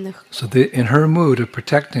сюда преданных. So in her mood of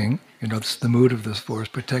protecting, it's the mood of this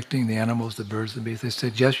forest, protecting the animals, the birds, the bees, they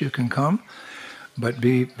said, yes, you can come, but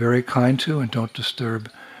be very kind to and don't disturb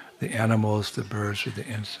the animals, the birds, or the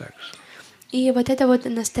insects. И вот это вот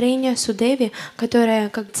настроение Судеви, которое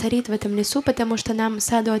как царит в этом лесу, потому что нам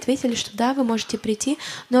саду ответили, что да, вы можете прийти,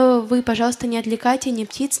 но вы, пожалуйста, не отвлекайте ни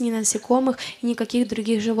птиц, ни насекомых, и никаких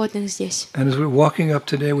других животных здесь. And as we were walking up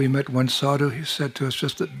today, we met one sadhu. He said to us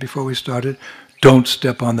just before we started, don't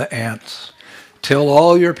step on the ants. Tell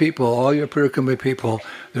all your people, all your Parikrama people,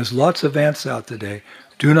 there's lots of ants out today.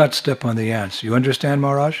 Do not step on the ants. You understand,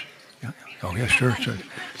 Maharaj? Yeah. Oh, yeah, sure.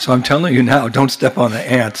 So I'm telling you now, don't step on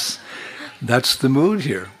the ants. That's the mood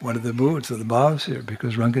here, one of the moods of the bhavas here,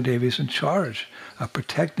 because Rangadevi is in charge of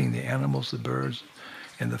protecting the animals, the birds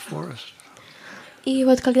in the forest. И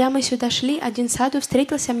вот когда мы сюда шли, один саду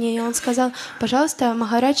встретился мне, и он сказал, пожалуйста,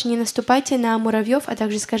 Махарадж, не наступайте на муравьев, а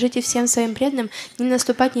также скажите всем своим преданным не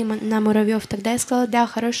наступать на муравьев. Тогда я сказала, да,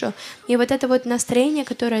 хорошо. И вот это вот настроение,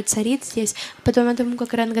 которое царит здесь, потом тому,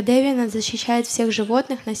 как Рангадеви, она защищает всех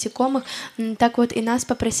животных, насекомых, так вот и нас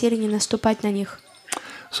попросили не наступать на них.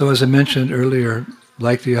 So as I mentioned earlier,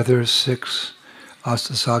 like the other 6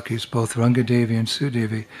 Astasakis, both Rangadevi and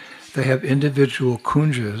Sudevi, they have individual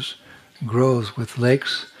kunjas, groves with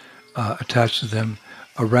lakes attached to them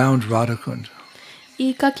around Radhakund.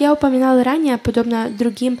 И, как я упоминала ранее, подобно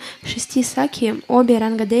другим 6 саки, обе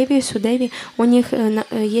Рангадеви и Судеви, у них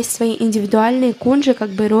есть свои индивидуальные кунджи, как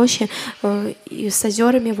бы рощи с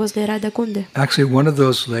озерами возле Радакунды. Actually, one of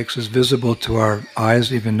those lakes is visible to our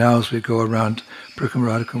eyes even now as we go around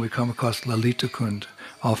Parikrama Radhakund. We come across Lalita Kund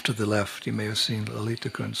off to the left. You may have seen Lalita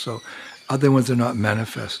Kund. So other ones are not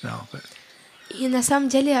manifest now, but. И на самом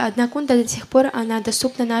деле одна кунда до сих пор она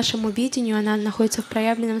доступна нашему видению, она находится в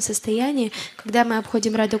проявленном состоянии. Когда мы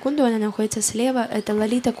обходим Раду Кунду, она находится слева, это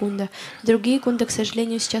Лалита Кунда. Другие кунды, к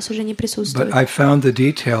сожалению, сейчас уже не But присутствуют. I found the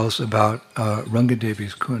details about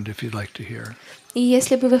Rangadevi's kund, if you'd like to hear. И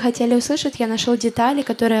если бы вы хотели услышать, я нашел детали,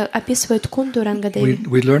 которые описывают кунду Рангадеви.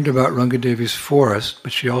 We learned about Rangadevi's forest,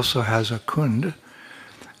 but she also has a kund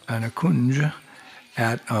and a kunj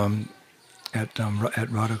at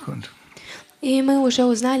Radhakund. И мы уже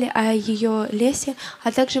узнали о ее лесе,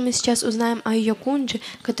 а также мы сейчас узнаем о ее кунджи,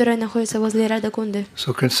 которая находится возле Радакунды.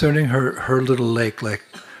 So concerning her little lake, like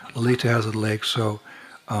Lalita has a lake, so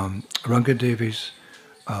Rangadevi's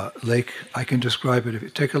lake, I can describe it.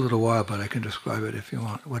 It take a little while, but I can describe it if you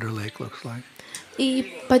want, what her lake looks like.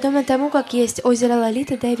 И подобно тому, как есть озеро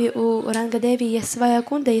Лалита Деви, у Рангадеви есть своя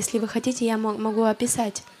кунда, если вы хотите, я могу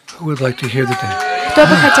описать. Who would like to hear the thing? Кто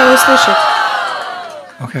бы хотел услышать?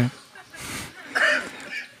 Okay.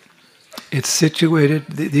 It's situated,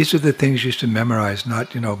 these are the things you should memorize,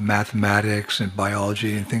 not, mathematics and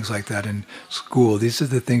biology and things like that in school. These are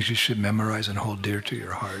the things you should memorize and hold dear to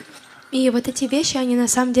your heart. И вот эти вещи, они на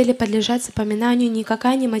самом деле подлежат запоминанию,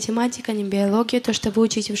 никакая не математика, не биология, то, что вы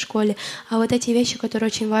учите в школе, а вот эти вещи, которые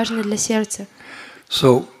очень важны для сердца.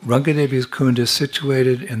 So Rangadevi's kund is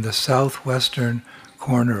situated in the southwestern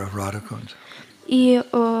corner of Radhakund. И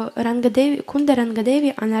кунда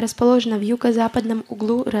Рангадеви, она расположена в юго-западном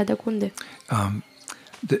углу Радакунды.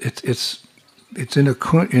 It's in a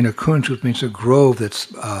kunj, which means a grove that's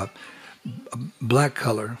black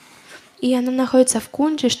color. И она находится в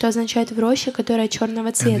кунджи, что означает в роще, которая черного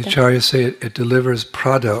And the цвета. acharyas say it delivers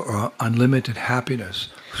prada, or unlimited happiness,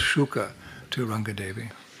 shuka, to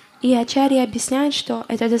Rangadevi. И ачарьи объясняют, что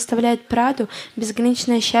это доставляет праду,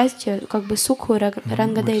 безграничное счастье, как бы сукху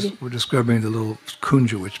Рангадеви. We're describing the little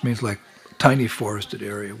kunja, which means like tiny forested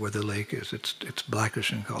area where the lake is. It's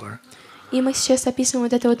blackish in color. И мы сейчас описываем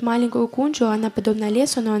вот эту вот маленькую кунджу, она подобна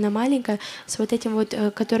лесу, но она маленькая, с вот этим вот,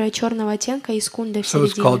 которая черного оттенка, и с кундой в So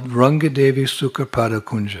it's called середине. Rangadevi Sukha Pada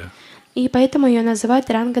Kunja. И поэтому ее называют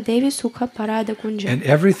Рангадеви Сукха Парада Кунджа. And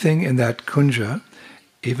everything in that kunja,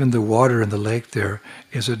 even the water in the lake there,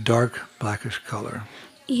 is a dark blackish color.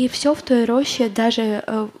 И все в той роще, даже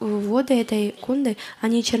воды этой кунды,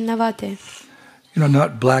 они черноватые.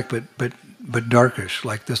 Not black, but darkish.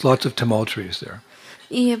 Like there's lots of tamul trees there.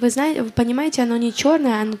 И вы знаете, вы понимаете, оно не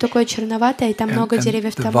черное, оно такое черноватое, и там много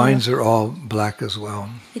деревьев The тамула. vines are all black as well.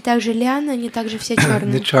 И также лианы, они также все The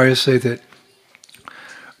черные. acharyas say that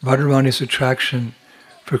Radharani's attraction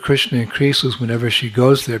for Krishna increases whenever she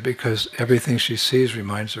goes there because everything she sees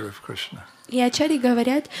reminds her of Krishna. И ачарьи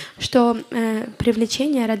говорят, что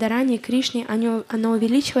привлечение Радарани к Кришне, оно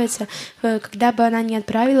увеличивается, когда бы она не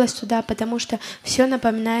отправилась туда, потому что все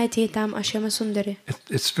напоминает ей там о Шьяма Сундаре.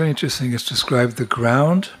 It's very interesting. It's described the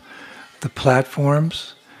ground, the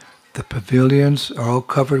platforms, the pavilions are all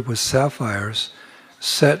covered with sapphires,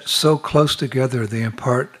 set so close together they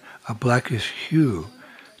impart a blackish hue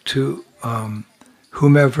to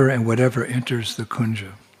whomever and whatever enters the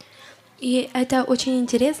kunja. И это очень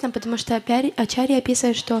интересно, потому что ачарьи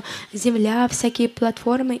описывают, что земля, всякие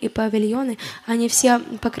платформы и павильоны, они все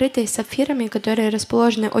покрыты сапфирами, которые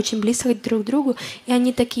расположены очень близко друг к другу, и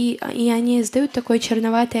они издают такой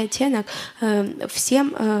черноватый оттенок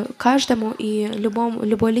всем, каждому и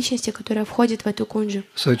любой личности, которая входит в эту кунджу.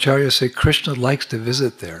 So acharyas say Krishna likes to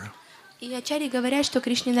visit there. И ачарьи говорят, что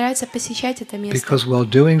Кришне нравится посещать это место. Because while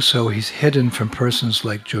doing so, he's hidden from persons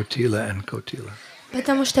like Jyotila and Kotila.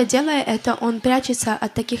 Потому что, делая это, он прячется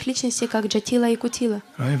от таких личностей, как Джатила и Кутила.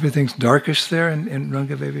 Everything's darkish there in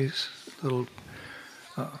Rangadevi's little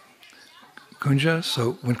kunja.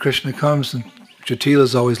 So when Krishna comes, and Jyotila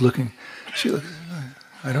is always looking, she looks,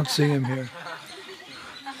 I don't see him here.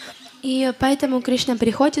 И поэтому Кришна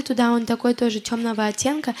приходит туда, он такой тоже темного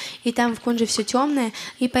оттенка, и там в кунже все темное,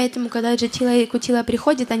 и поэтому, когда Джатила и Кутила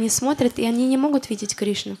приходят, они смотрят, и они не могут видеть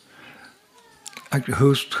Кришну.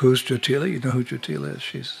 Who's Jyotila? You know who Jyotila is?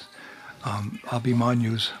 She's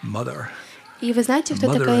Abhimanyu's mother. И вы знаете,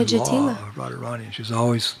 кто такая Джатила? Radharani. She's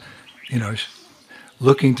always,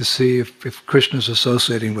 looking to see if Krishna's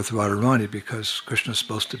associating with Radharani because Krishna's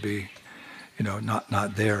supposed to be,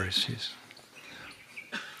 not there.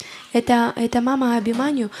 Это мама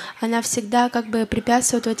Абхиманью, она всегда как бы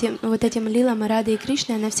препятствует вот этим лилам Рады и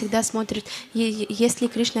Кришны, она всегда смотрит, есть ли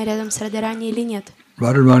Кришна рядом с Радарани или нет.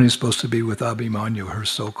 Radharani is supposed to be with Abhimanyu, her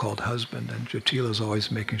so-called husband, and Jyotila is always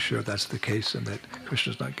making sure that's the case and that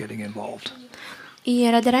Krishna's not getting involved. И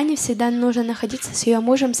Радарани всегда нужно находиться с ее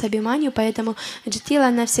мужем, с Абхиманью, поэтому Джатила,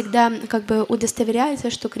 она всегда как бы удостоверяется,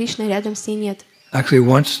 что Кришны рядом с ней нет. Actually,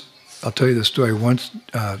 once I'll tell you the story. Once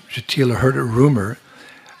Jatila heard a rumor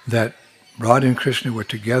that Radha and Krishna were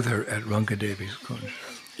together at Rangadevi's Kunj.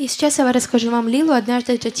 И сейчас я расскажу вам лилу.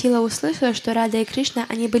 Однажды Джатила услышала, что Рада и Кришна,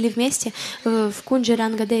 они были вместе в кунже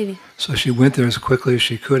Рангадеви. So she went there as quickly as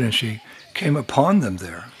she could, and she came upon them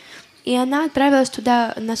there. И она отправилась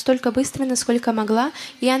туда настолько быстро, насколько могла,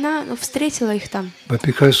 и она встретила их там. But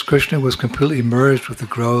because Krishna was completely merged with the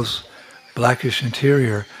gross, blackish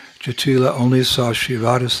interior, Jatila only saw Sri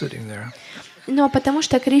Radha sitting there. Но потому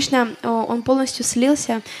что Кришна, он полностью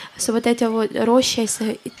слился с вот этой вот рощей, с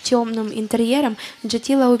темным интерьером,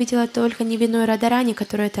 Джатила увидела только невинную Радарани,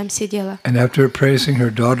 которая там сидела. And after praising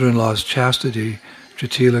her daughter-in-law's chastity,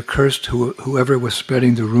 Jatila cursed whoever was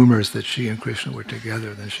spreading the rumors that she and Krishna were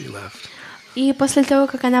together. Then she left. И после того,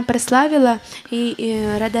 как она прославила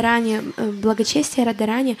и Радарани, благочестие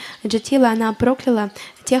Радарани, Джатила, она прокляла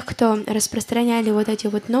тех, кто распространяли вот эти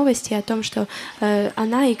вот новости о том, что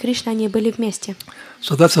она и Кришна, они были вместе.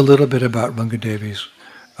 So that's a little bit about Rangadevi's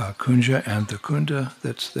Kunja and the Kunda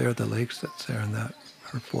that's there, the lakes that's there in that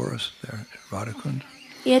her forest there, Radhakund.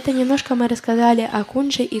 И это немножко мы рассказали о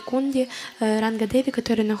Кунже и Кунде Рангадеви,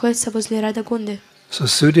 которые находятся возле Радагунды. So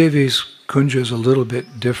Sudevi's Kunja is a little bit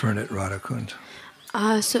different at Radhakund.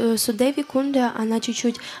 А Судеви Кунда, она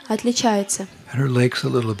чуть-чуть отличается. And her lake's a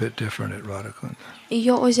little bit different at Radhakund.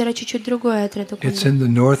 Ее озеро чуть-чуть другое от Радагунды. It's in the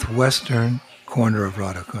northwestern corner of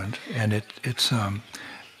Radhakund, and it's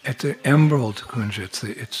an emerald kunja.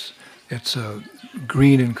 It's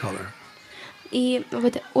green in color. И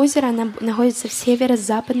вот озеро, оно находится в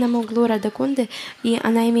северо-западном углу Радакунды, и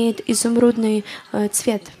она имеет изумрудный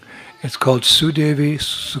цвет. It's called Sudevi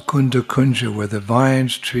Sukunda Kunja, where the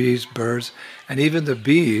vines, trees, birds, and even the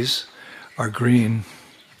bees are green.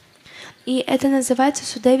 И это называется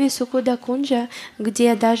Судеви Сукуда Кунджа,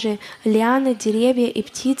 где даже лианы, деревья и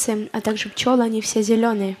птицы, а также пчелы, они все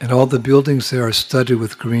зеленые. And all the buildings there are studded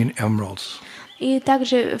with green emeralds. И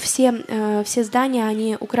также все здания,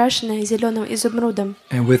 они украшены зеленым изумрудом.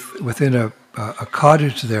 And within a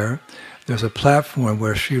cottage there's a platform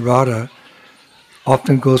where Sri Radha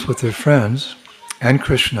often goes with her friends and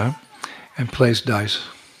Krishna and plays dice.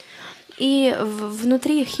 И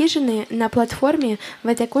внутри хижины, на платформе, в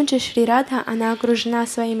этой кунже Шри Радха, она окружена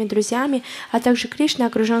своими друзьями, а также Кришна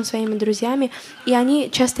окружен своими друзьями, и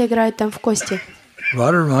они часто играют там в кости.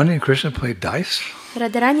 Radharani and Krishna play dice?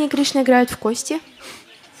 Радарани и Кришна играют в кости.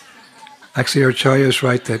 Actually, our acharyas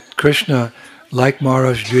write that Krishna, like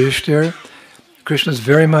Maharaj Yudhishthira, Krishna is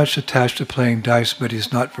very much attached to playing dice, but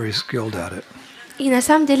he's not very skilled at it. И на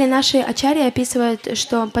самом деле наши ачарьи описывают,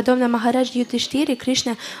 что подобно Махарадж Юдхиштире,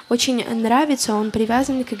 Кришна очень нравится, он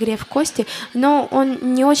привязан к игре в кости, но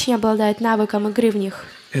он не очень обладает навыком игры в них.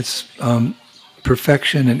 It's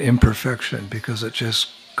perfection and imperfection, because it just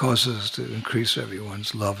causes to increase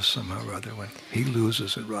everyone's love somehow or other when he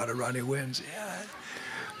loses and Radharani wins. Yeah.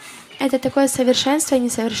 Это такое совершенство и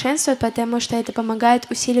несовершенство, потому что это помогает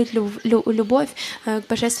усилить любовь к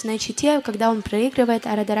божественной чите, когда он проигрывает,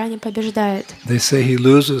 а Радharani побеждает. They say he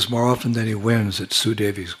loses more often than he wins at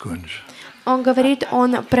Sudevi's Kunj. Он говорит,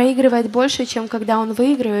 он проигрывает больше, чем когда он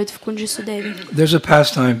выигрывает в кунджи Судеви. There's a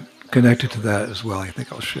pastime connected to that as well. I think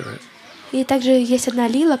I'll share it. И также есть одна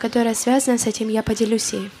лила, которая связана с этим, я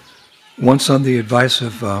поделюсь ей. Once on the advice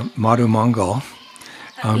of Madhu Mangal,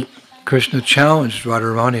 Krishna challenged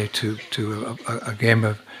Radharani to a game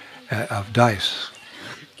of dice.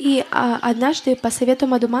 И однажды по совету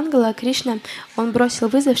Мадхумангала Кришна, он бросил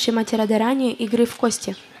вызов Шримати Радharani игры в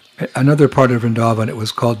кости. Another part of Vrindavan, it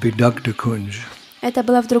was called Vidagdha Kunj. Это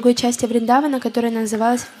было в другой части Вриндавана, которая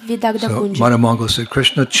называлась Видагда So Кунджи. Madhu Mangal said,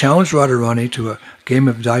 Krishna challenged Radharani to a game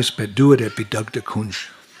of dice, but do it at Vidagdha Kunj.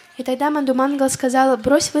 И тогда Мадхумангал сказал,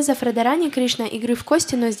 брось вызов Радharani, Кришна, игры в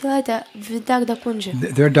кости, но сделай это в Видагда Кунджи.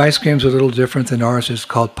 Their dice games are a little different than ours. It's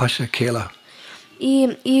called Pashakela.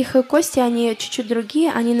 И их кости, они чуть-чуть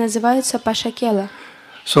другие, они называются Пашакела.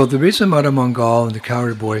 So the reason Madhu Mangal and the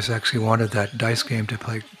Cowrie Boys actually wanted that dice game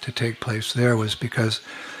to take place there was because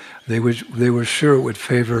they were sure it would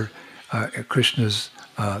favor Krishna's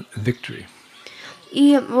victory.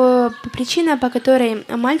 И причина, по которой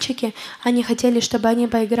мальчики, они хотели, чтобы они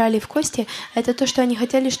поиграли в кости, это то, что они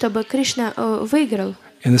хотели, чтобы Кришна выиграл.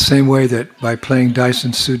 In the same way that by playing dice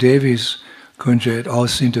in Sudevi's Kunja, it all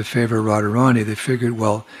seemed to favor Radharani, they figured,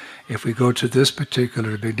 well, if we go to this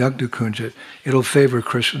particular Vidagdha Kunja, it'll favor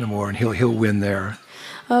Krishna more and he'll win there.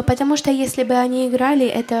 Потому что если бы они играли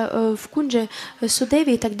это в кунже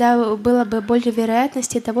Судеви, тогда было бы больше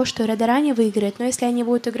вероятности того, что Радharani выиграет. Но если они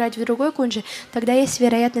будут играть в другой кунже, тогда есть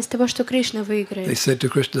вероятность того, что Кришна выиграет. They said to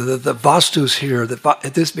Krishna, the Vastu's here,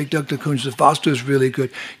 at this Vidagdha Kunja, the Vastu is really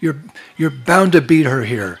good. You're bound to beat her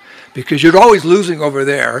here. because you're always losing over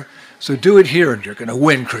there, so do it here and you're going to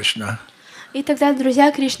win, Krishna. И тогда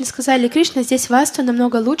друзья Кришны сказали: Кришна, здесь васту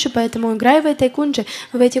намного лучше, поэтому играй в этой кунже,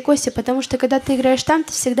 в эти кости, потому что когда ты играешь там,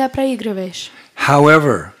 ты всегда проигрываешь.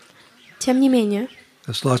 However, Тем не менее,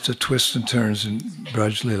 there's lots of twists and turns in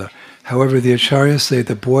Braj Leela. However, the acharyas say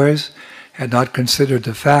the boys had not considered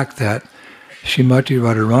the fact that Srimati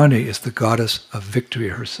Radharani is the goddess of victory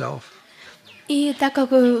herself. и так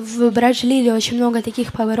как в Брадж-лиле очень много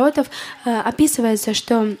таких поворотов, описывается,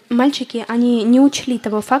 что мальчики, они не учли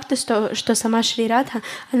того факта, что сама Шри Радха,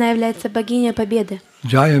 она является богиней победы.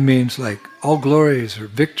 Jaya means like all glories or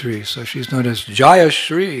victory, so she's known as Jaya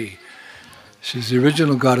Shri. She's the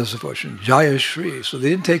original goddess of fortune, Jaya Shri. So they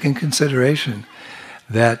didn't take in consideration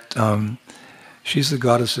that she's the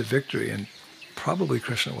goddess of victory, and probably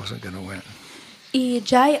Krishna wasn't going to win. И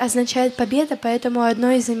Джай означает победа, поэтому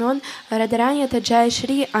одно из имен Радарани это Джай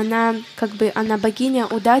Шри, она она богиня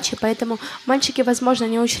удачи, поэтому мальчики, возможно,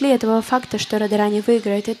 не учли этого факта, что Радарани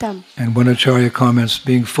выиграет и там. And when Acharya comments,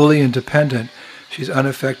 being fully independent, she's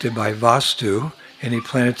unaffected by Vastu, any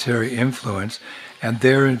planetary influence, and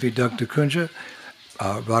there in Vidagdha Kunja,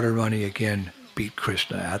 Radharani again beat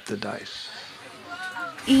Krishna at the dice.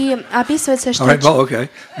 И описывается, что... All right, well, okay.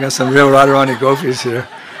 We got some real Radharani gopis here.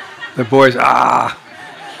 The boys,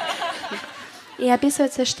 И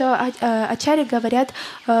описывается, что ачари говорят,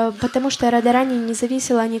 потому что Радарани не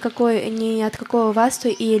зависела ни от какого васту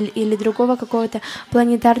или другого какого-то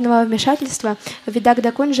планетарного вмешательства. В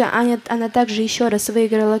Видагда Кунджа она также еще раз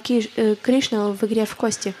выиграла Кришну в игре в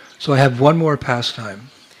кости. So I have one more pastime.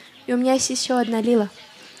 И у меня есть еще одна лила.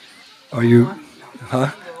 Are you, huh?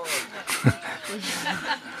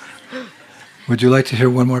 Would you like to hear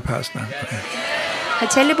one more pastime? Okay.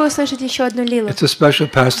 Хотели бы услышать еще одну лилу? It's a special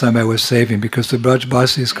pastime I was saving because the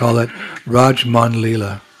Brajbasis call it Rajman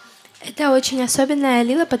Leela. Это очень особенная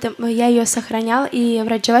лила, потому я ее сохранял, и в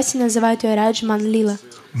Раджавасе называют ее Раджман Лила.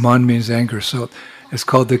 Man means anger, so it's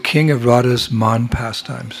called the King of Radha's Man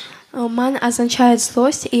pastimes. Ман означает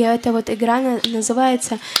злость, и эта вот игра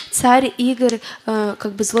называется царь игр,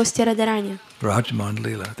 злости Радарани. Rajman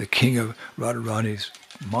Leela, the King of Radharani's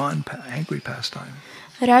Man angry pastime.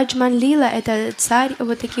 Раджман Лила — это царь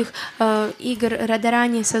вот таких игр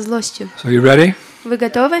Радарани со злостью. So you ready? Вы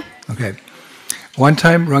готовы? Okay. One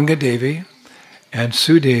time Ranga Devi and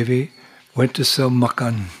Sudevi went to sell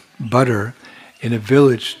makan, butter, in a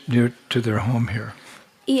village near to their home here.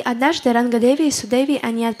 И однажды Рангадеви и Судеви,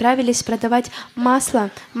 они отправились продавать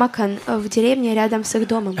масло, макан, в деревне рядом с их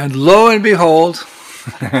домом. And lo and behold,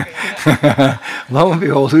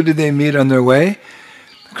 who did they meet on their way?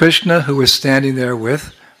 Krishna, who was standing there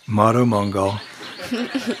with Madhu Mangal.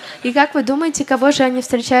 И как вы думаете, кого же они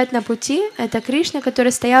встречают на пути? Это Кришна,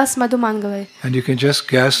 который стоял с Мадху Мангалой. And you can just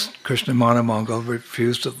guess, Krishna Madhu Mangal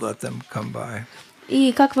refused to let them come by.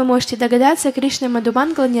 И как вы можете догадаться, Кришна и Мадху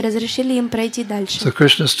Мангал не разрешили им пройти дальше. So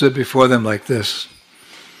Krishna stood before them like this.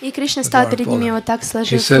 И Кришна стал перед ними вот так, He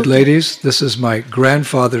сложив said, руки. ladies, this is my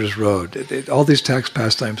grandfather's road. All these tax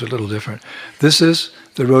pastimes are a little different. This is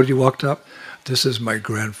the road you walked up. This is my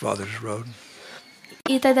grandfather's road.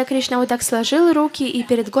 И тогда Кришна вот так сложил руки и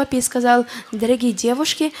перед гопи сказал: дорогие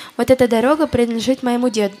девушки, вот эта дорога принадлежит моему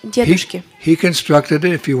дедушке. He constructed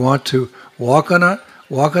it. If you want to walk on it,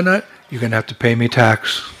 you're going to have to pay me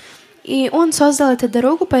tax. И он создал эту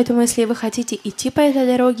дорогу, поэтому если вы хотите идти по этой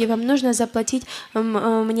дороге, вам нужно заплатить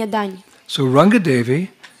мне дань. So Rangadevi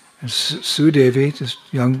and Sudevi, just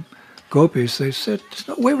young gopis, they said, there's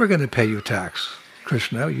no way we're going to pay you tax,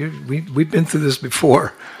 Krishna. We've been through this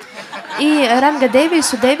before. И Рангадеви и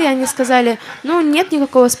Судеви, они сказали: ну, нет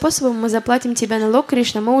никакого способа, мы заплатим тебе налог,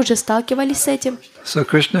 Кришна, мы уже сталкивались с этим. So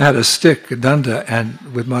Krishna had a stick, a danda, and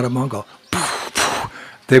with Madhu Mangal,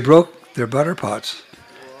 they broke their butter pots,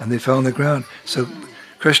 and they fell on the ground. So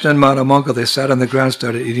Krishna and Madhu Mangal, they sat on the ground,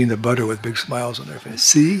 started eating the butter with big smiles on their face.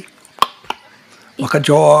 See?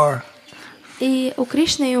 Makajor. И у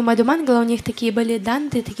Кришны и у Мадху Мангала у них такие были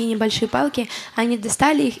данты, такие небольшие палки. Они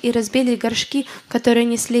достали их и разбили горшки, которые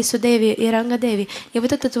несли Судеви и Рангадеви. И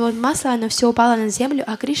вот это вот масло, оно все упало на землю,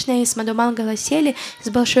 а Кришна и с Мадху Мангала сели с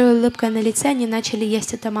большой улыбкой на лице, они начали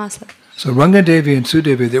есть это масло. So Rangadevi and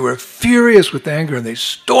Sudevi, they were furious with anger, and they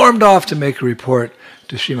stormed off to make a report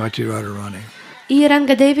to Srimati Radharani. И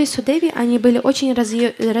Рангадеви и Судеви, они были очень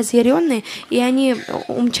разъяренные, и они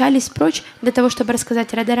умчались прочь для того, чтобы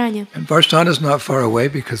рассказать Радарани. And Varshtana is not far away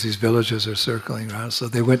because these villages are circling around. So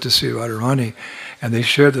they went to see Radharani, and they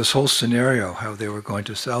shared this whole scenario, how they were going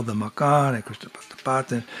to sell the makan and Krishna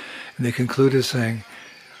Bhaktapatan, and they concluded saying,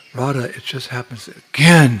 Radha, it just happens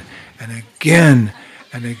again and again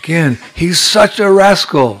And again, he's such a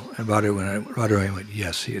rascal. And Radharani went,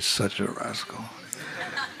 yes, he is such a rascal.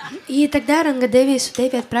 И тогда Рангадеви и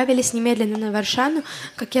Судеви отправились немедленно на Варшану.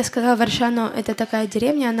 Как я сказала, Варшану — это такая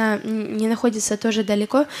деревня, она не находится тоже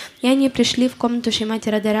далеко. И они пришли в комнату Шримати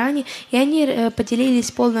Радharani, и они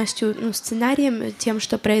поделились полностью сценарием, тем,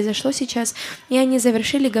 что произошло сейчас. И они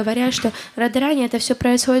завершили, говоря, что Радharani, это все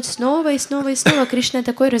происходит снова и снова и снова. Кришна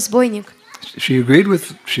такой разбойник. She agreed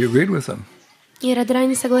with them. И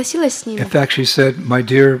Радharani согласилась с ними. In fact, she said, my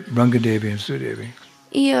dear Rangadevi and Sudevi.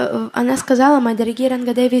 И она сказала, мои дорогие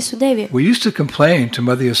Рангадеви и Судеви. We used to complain to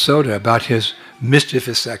Mother Yasoda about his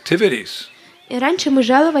mischievous activities. И раньше мы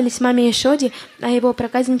жаловались маме Яшоде о его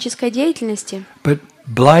проказнической деятельности. But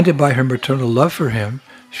blinded by her maternal love for him,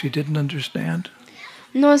 she didn't understand.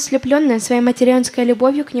 Но ослепленная своей материнской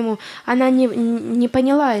любовью к нему, она не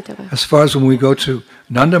поняла этого. As far as when we go to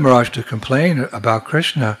Nanda Maharaj to complain about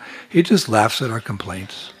Krishna, he just laughs at our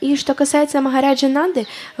complaints. И что касается Махараджа Нанды,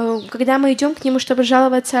 когда мы идем к нему, чтобы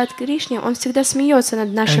жаловаться от Кришне, он всегда смеется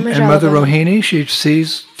над нашими And Mother жалобами. Rohini, she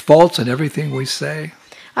sees faults in everything we say.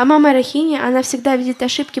 А мама Рахини, она всегда видит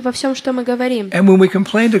ошибки во всем, что мы говорим. And when we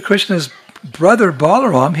complain to Krishna's brother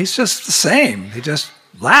Balaram, he's just the same. He just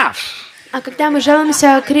laughs. А когда мы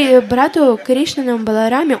жалуемся брату Кришнаному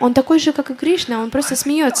Балараме, он такой же, как и Кришна, он просто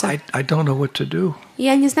смеется. I don't know what to do.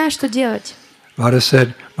 Я не знаю, что делать. Radha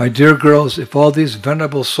said, my dear girls, if all these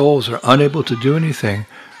venerable souls are unable to do anything,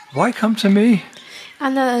 why come to me?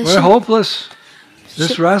 We're hopeless.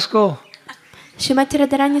 This rascal. Шримати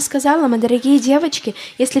Радharani сказала, мои дорогие девочки,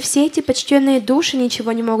 если все эти почтенные души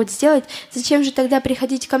ничего не могут сделать, зачем же тогда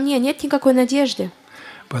приходить ко мне? Нет никакой надежды.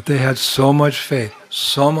 But they had so much faith,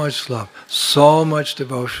 so much love, so much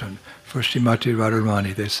devotion for Srimati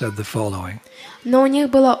Radharani. They said the following. Но у них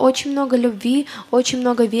было очень много любви, очень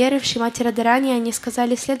много веры в Шримати Радharani, и они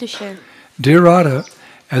сказали следующее. Dear Radha,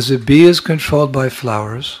 as a bee is controlled by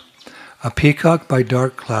flowers, a peacock by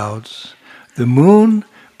dark clouds, the moon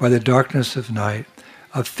by the darkness of night,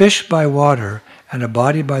 a fish by water, and a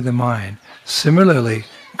body by the mind, similarly,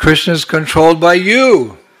 Krishna is controlled by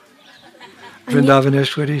you.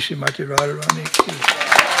 Vrindavaneshwari Srimati Radharani.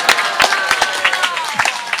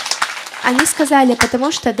 Они сказали,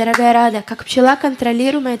 потому что, дорогая Рада, как пчела,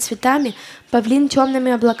 контролируемая цветами, павлин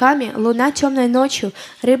темными облаками, луна темной ночью,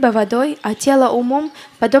 рыба водой, а тело умом,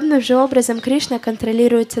 подобным же образом Кришна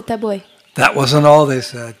контролируется тобой. That wasn't all they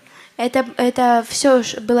said. Это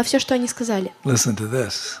было все, что они сказали. Listen to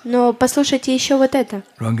this. Но послушайте еще вот это.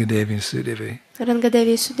 Rangadevi and Sudevi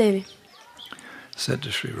Рангадеви и Судеви. said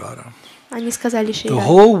to Sri Radha. Они сказали Шри The Раде.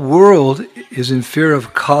 whole world is in fear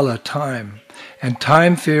of Kala, time, and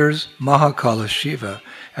time fears Mahakala, Shiva,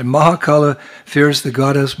 and Mahakala fears the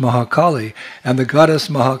goddess Mahakali, and the goddess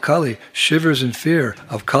Mahakali shivers in fear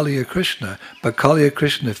of Kaliya Krishna, but Kaliya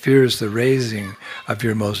Krishna fears the raising of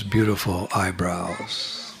your most beautiful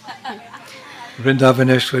eyebrows.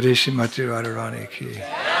 Vrindavaneshwari Srimati Radharani ki.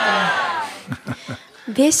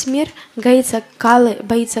 Весь мир боится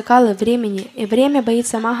Калы времени, и время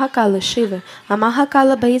боится Махакалы, Шивы, а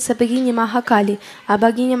Махакала боится богини Махакали, а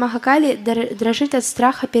богиня Махакали дрожит от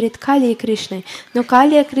страха перед Калией Кришной, но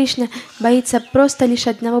Калия Кришна боится просто лишь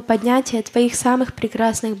одного поднятия твоих самых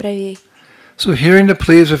прекрасных бровей. So hearing the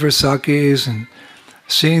pleas of her Sakis and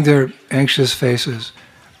seeing their anxious faces,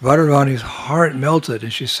 Radharani's heart melted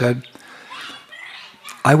and she said,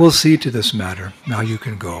 I will see to this matter, now you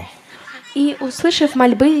can go. И, услышав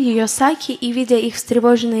мольбы ее Саки и видя их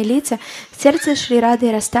встревоженные лица, сердце Шри Рады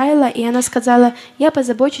растаяло, и она сказала, «Я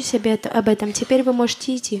позабочусь об этом, теперь вы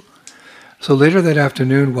можете идти». So later that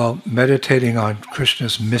afternoon, while meditating on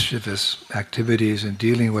Krishna's mischievous activities and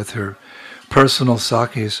dealing with her personal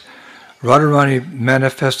Sakis, Radharani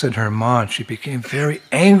manifested her mind. She became very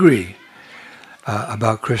angry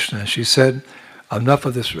about Krishna. She said, enough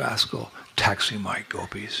of this rascal taxing my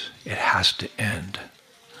gopis. It has to end.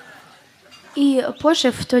 И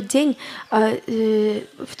позже, в тот день,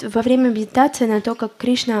 во время медитации на то, как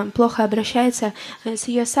Кришна плохо обращается с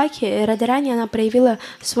ее Саки, Радharani, она проявила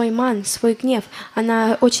свой ман, свой гнев.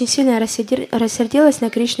 Она очень сильно рассердилась на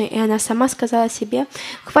Кришну, и она сама сказала себе,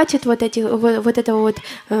 хватит вот этого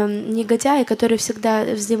негодяя, который всегда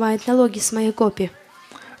вздевает налоги с моей гопи.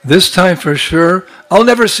 This time for sure, I'll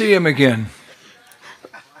never see him again.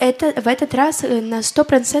 В этот раз на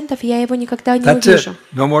 100% я его никогда не That's увижу. it.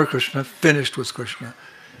 No more Krishna. Finished with Krishna.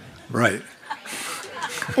 Right.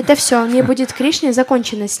 Это все, не будет Кришны,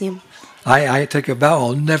 закончено с ним. I take a vow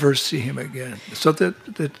I'll never see him again. So that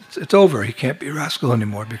it's over. He can't be a rascal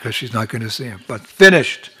anymore because she's not going to see him. But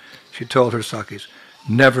finished, she told her Sakis,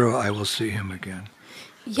 never I will see him again.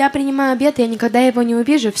 Я принимаю обет, я никогда его не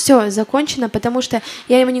увижу. Все, закончено, потому что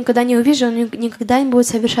я его никогда не увижу, он никогда не будет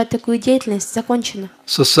совершать такую деятельность. Закончено.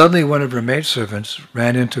 So suddenly one of her maidservants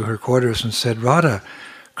ran into her quarters and said, Radha,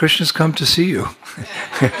 Krishna's come to see you.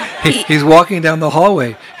 He's walking down the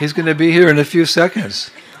hallway. He's going to be here in a few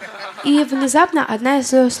seconds. И внезапно одна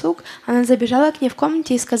из ее слуг, она забежала к ней в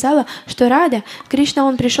комнате и сказала, что Рада, Кришна,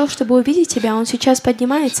 он пришел, чтобы увидеть тебя, он сейчас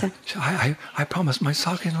поднимается. I promised my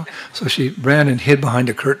Saki. So she ran and hid behind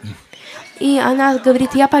a curtain. И она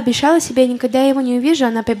говорит, я пообещала себе, никогда его не увижу.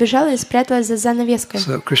 Она побежала и спряталась за занавеской.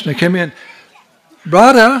 So Krishna came in,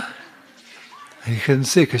 Radha. He couldn't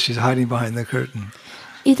see because she's hiding behind the curtain.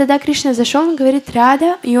 И тогда Кришна зашел, он говорит,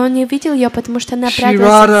 Рада, и он не увидел ее, потому что она пряталась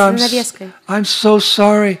за занавеской. I'm so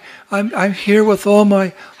sorry. I'm here with all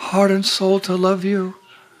my heart and soul to love you.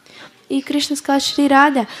 И Кришна сказал, Шри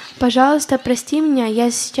Рада, пожалуйста, прости меня,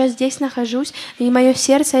 я сейчас здесь нахожусь, и мое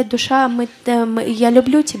сердце и душа, я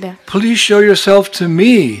люблю тебя. Please show yourself to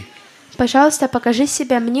me. Пожалуйста, покажи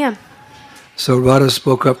себя мне. So Radha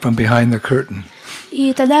spoke up from behind the curtain.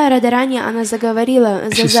 И тогда Радарани, она заговорила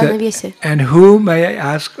за занавесью. And who, may I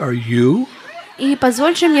ask, are you? И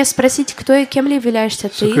позволь же мне спросить, кто и кем ли являешься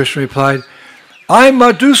ты? So Krishna replied, I'm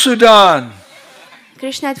Madhusudan,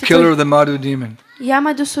 Кришна killer of ответил, the Madhu demon. я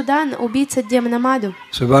Мадхусудан, убийца демона Маду.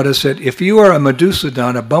 So Radha said, if you are a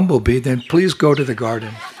Madhusudan, a bumblebee, then please go to the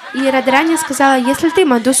garden. И Радарани сказала, если ты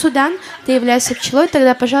Мадхусудан, ты являешься пчелой,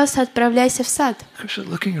 тогда, пожалуйста, отправляйся в сад. Krishna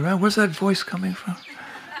looking around, where's that voice coming from?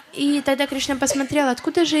 И тогда Кришна посмотрел,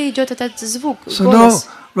 откуда же идет этот звук, So голос.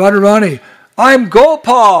 no, Radharani, I'm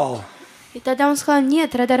Gopal. И тогда он сказал,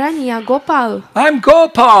 нет, Радарани, я Гопал. I'm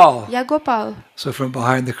Gopal. Я Гопал. So from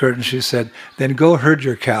behind the curtain she said, then go herd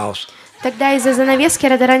your cows. Тогда из-за занавески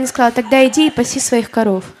Радарани сказала, тогда иди и паси своих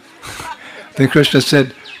коров. Then Krishna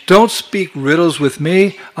said, don't speak riddles with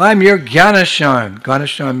me. I'm your Ganesham.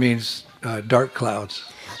 Ganesham means dark clouds.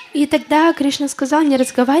 И тогда Кришна сказал, не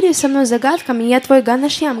разговаривай со мной загадками, я твой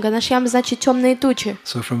Ганашьям. Ганашьям значит темные тучи.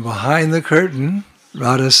 So from behind the curtain,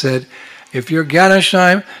 Radha said, if you're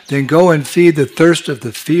Ganesham, then go and feed the thirst of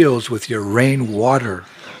the fields with your rain water.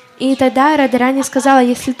 И тогда Радарани сказала,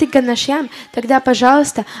 если ты Ганашьям, тогда,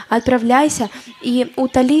 пожалуйста, отправляйся и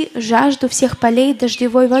утоли жажду всех полей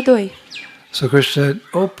дождевой водой. So Krishna said,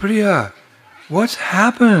 oh Priya, what's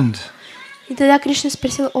happened? И тогда Кришна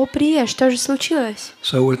спросил, о, Прия, что же случилось?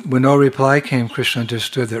 So when no reply came, Krishna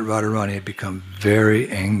understood that Radharani had become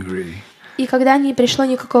very angry. И когда не пришло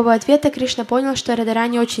никакого ответа, Кришна понял, что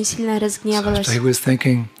Радарани очень сильно разгневалась. So he was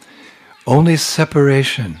thinking, only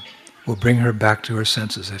separation will bring her back to her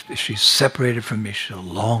senses. If she's separated from me, she'll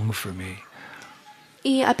long for me.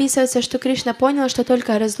 И описывается, что Кришна понял, что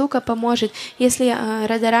только разлука поможет. Если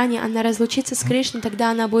Радарани, она разлучится с Кришной, тогда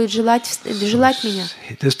она будет желать меня.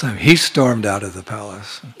 This time he stormed out of the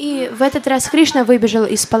palace. И в этот раз Кришна выбежал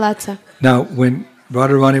из палаца. Now, when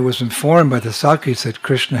Radharani was informed by the Sakis that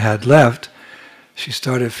Krishna had left, she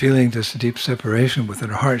started feeling this deep separation within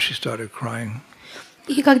her heart. She started crying.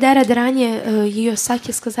 И когда Радарани, ее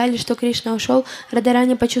Саки сказали, что Кришна ушел,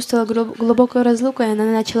 Радарани почувствовала глубокую разлуку, и она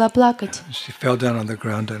начала плакать. She fell down on the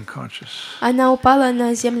ground unconscious. Она упала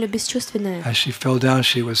на землю бесчувственная. As she fell down,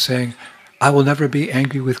 she was saying, I will never be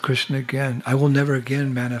angry with Krishna again. I will never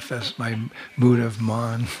again manifest my mood of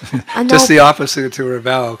man. Just the opposite to her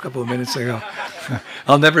vow a couple of minutes ago.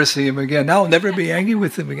 I'll never see him again. I'll never be angry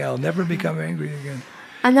with him again. I'll never become angry again.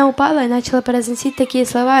 Она упала и начала произносить такие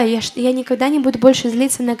слова. Я никогда не буду больше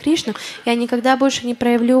злиться на Кришну. Я никогда больше не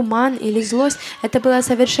проявлю ман или злость. Это было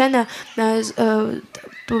совершенно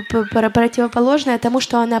противоположное тому,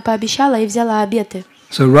 что она пообещала и взяла обеты.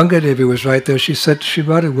 So Rangadevi was right there. She said,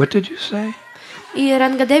 Shri-Radha, what did you say? И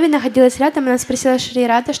Рангадеви находилась рядом, она спросила Шри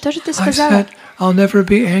Рада, что же ты I сказала? said, I'll never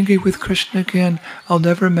be angry with Krishna again. I'll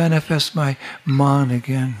never manifest my man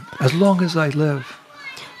again, as long as I live.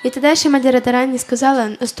 И тогда Шримади Радарани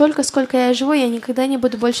сказала, столько, сколько я живу, я никогда не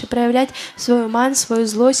буду больше проявлять свою ман, свою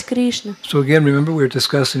злость Кришну. So again, remember we were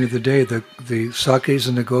discussing the other day, the Sakis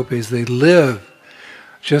and the Gopis, they live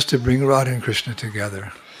just to bring Radha and Krishna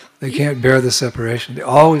together. They can't bear the separation. They're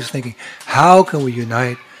always thinking, how can we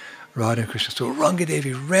unite Radha and Krishna? So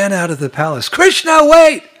Rangadevi ran out of the palace. Krishna,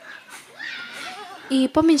 wait! И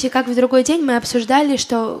помните, как в другой день мы обсуждали,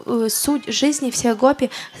 что суть жизни всех гопи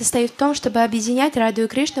состоит в том, чтобы объединять Раду и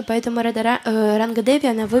Кришну, поэтому Рангадеви,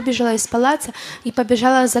 она выбежала из палаца и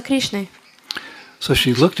побежала за Кришной. So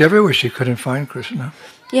she looked everywhere, she couldn't find Krishna.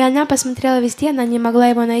 И она посмотрела везде, она не могла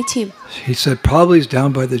его найти. He said, probably he's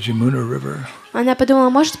down by the Jamuna River. Она подумала,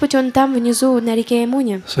 может быть, он там внизу на реке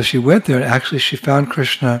Ямуне. So she went there, and actually she found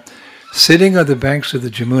Krishna sitting on the banks of the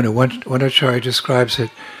Jamuna. One Acharya describes it.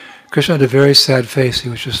 Krishna had a very sad face. He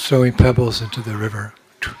was just throwing pebbles into the river.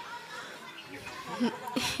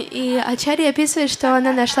 И Ачарья описывает, что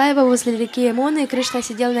она нашла его возле реки Ямуны, и Кришна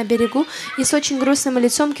сидел на берегу и с очень грустным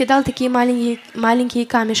лицом кидал такие маленькие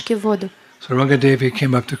камешки в воду. So Rangadevi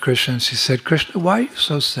came up to Krishna and she said, Krishna, why are you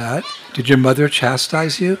so sad? Did your mother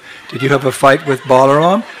chastise you? Did you have a fight with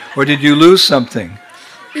Balaram? Or did you lose something?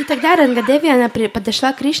 И тогда Рангадеви, она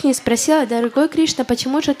подошла к Кришне и спросила: «Дорогой Кришна,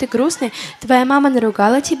 почему же ты грустный? Твоя мама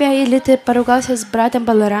наругала тебя, или ты поругался с братом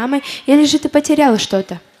Баларамой, или же ты потерял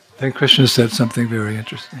что-то?» Then Krishna said something very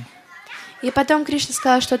interesting. И потом Кришна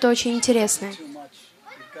сказал что-то очень интересное.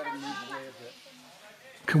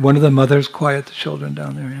 Can one of the mothers quiet the children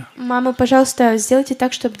down there? Yeah. Мама, пожалуйста, сделайте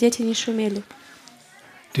так, чтобы дети не шумели.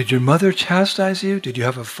 Did your mother chastise you? Did you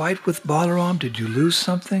have a fight with Balaram? Did you lose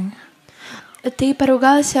something? Ты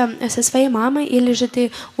поругался со своей мамой, или же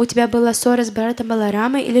у тебя была ссора с братом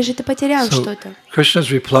Баларамой, или же ты потерял что-то?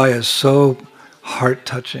 Krishna's reply is so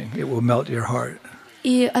heart-touching. It will melt your heart.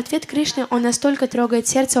 И ответ Кришны, он настолько трогает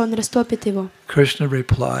сердце, он растопит его. Krishna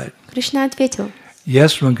replied, Кришна ответил: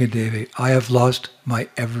 Yes, Rangadevi, I have lost my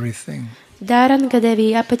everything. Да, Рангадеви,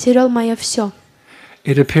 я потерял мое все.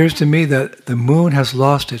 It appears to me that the moon has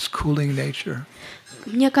lost its cooling nature.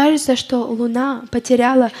 Мне кажется, что Луна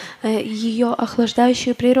потеряла ее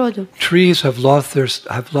охлаждающую природу. Trees have lost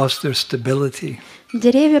their stability.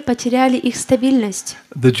 Деревья потеряли их стабильность.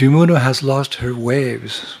 The Jamuna has lost her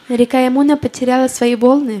waves. Река Ямуна потеряла свои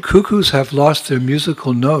волны. Cuckoos have lost their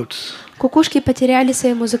musical notes. Кукушки потеряли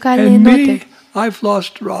свои музыкальные And ноты. me, I've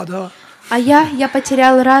lost Radha. А я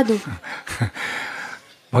потерял Раду.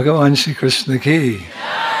 Bhagavan Shri Krishna ki.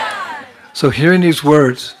 So hearing these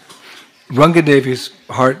words, Rangadevi's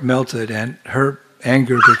heart melted, and her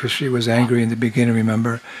anger, because she was angry in the beginning,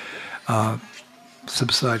 remember,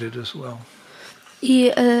 subsided as well.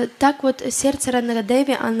 И так вот сердце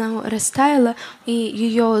Рангадеви, оно растаяло, и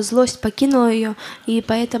ее злость покинула ее, и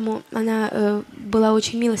поэтому она была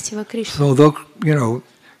очень милостива к Кришне. So although,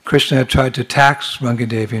 Krishna had tried to tax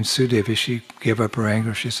Rangadevi and Sudevi, she gave up her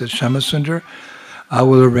anger. She said, Shamasundar, I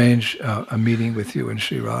will arrange a meeting with you and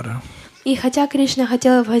Sri Radha. И хотя Кришна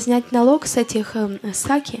хотела вознять налог с этих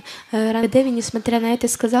саки, Рангадеви, несмотря на это,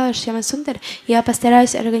 сказала: Шьямасундар, я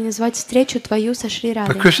постараюсь организовать встречу твою со Шри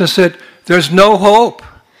Радой. But Krishna said, there's no hope.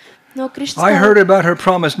 Но Кришна I сказал: heard about her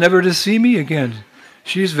promise never to see me again.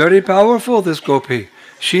 She's very powerful, this gopi.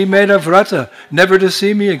 She made a vrata, never to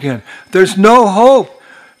see me again. There's no hope.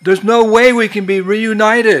 There's no way we can be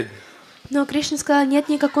reunited. Но Кришна сказала: нет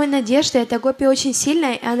никакой надежды, эта гопи очень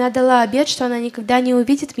сильная, и она дала обет, что она никогда не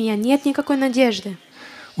увидит меня, нет никакой надежды.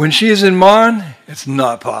 When she is in man, it's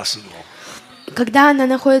not possible. Когда она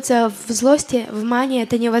находится в злости, в мане,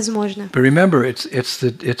 это невозможно. But remember, it's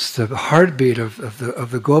the heartbeat of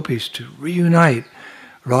the gopis to reunite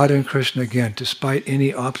Radha and Krishna again, despite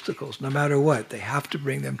any obstacles, no matter what. They have to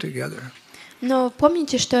bring them together. Но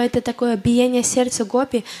помните, что это такое биение сердца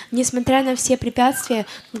гопи, несмотря на все препятствия,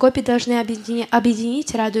 гопи должны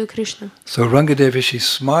объединить Раду и Кришну. So Rangadevi, she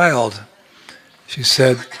smiled. She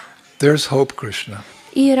said, "There's hope, Krishna."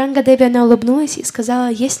 И Рангадеви, она улыбнулась и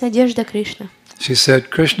сказала: есть надежда, Кришна. She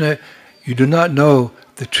said, Krishna, you do not know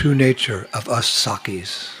the true nature of us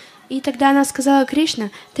Sakis. И тогда она сказала: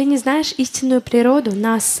 Кришна, ты не знаешь истинную природу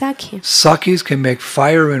нас, сакхи. Sakis can make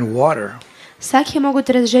fire in water. Сакхи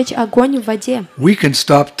могут разжечь огонь в воде. We can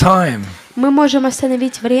stop time. Мы можем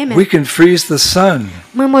остановить время. We can freeze the sun.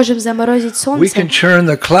 Мы можем заморозить We can солнце. churn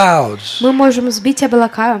the clouds. Мы можем сбить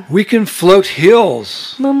облака. We can float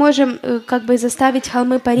hills. Мы можем как бы заставить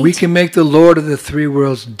холмы We парить. can make the Lord of the three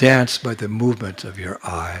worlds dance by the movement of your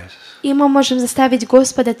eyes. И мы можем заставить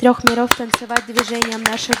Господа трех миров танцевать движением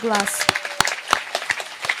наших глаз.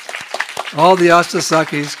 All the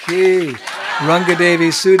Astasakis ki,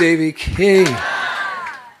 Rangadevi, Sudevi ki.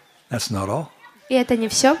 That's not all. И это не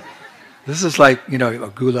все. This is like,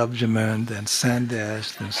 a gulab jamun, then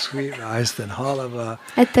sandesh, then sweet rice, then halava,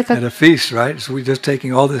 Это and a как, feast, right? So we're just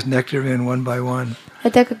taking all this nectar in one by one.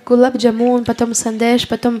 это как гулаб джамун, потом сандеш,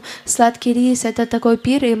 потом сладкий рис. Это такой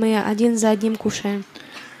пир, и мы один за одним кушаем.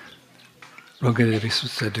 Rangadevi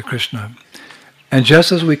said to Krishna, and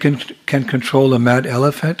just as we can control a mad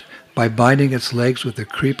elephant by binding its legs with a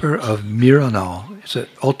creeper of miranal, it's an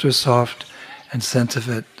ultra soft and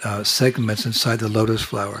sensitive segments inside the lotus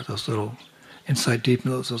flower, those little, inside deep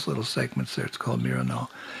those little segments there, it's called miranal.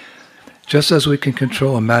 Just as we can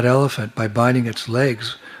control a mad elephant by binding its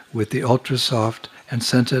legs with the ultra soft and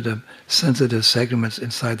sensitive segments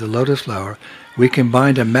inside the lotus flower, we can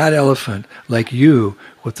bind a mad elephant like you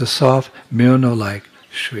with the soft miranal-like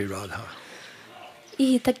Sri Radha.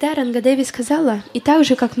 И тогда Рангадеви сказала: и так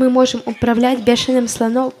же, как мы можем управлять бешеным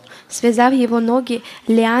связав его ноги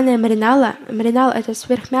лианой мринала. Мринал — это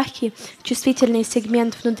сверхмягкий, чувствительный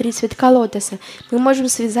сегмент внутри цветка лотоса. Мы можем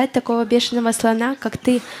связать такого бешеного слона, как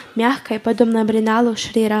ты, мягкой, подобно мриналу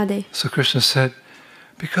Шри Радой. So Krishna said,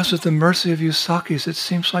 because of the mercy of you Sakis, it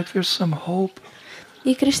seems like there's some hope.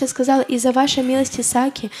 И Кришна сказал: из-за вашей милости,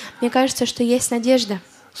 Саки, мне кажется, что есть надежда.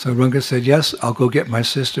 So Ranga said, yes, I'll go get my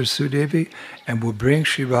sister Sudevi and we'll bring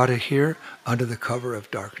Shri Radha here under the cover of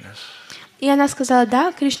darkness. И она сказала: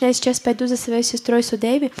 да, Кришна, я сейчас пойду за своей сестрой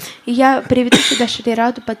Судеви, и я приведу сюда Шри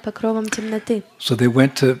Раду под покровом темноты. So they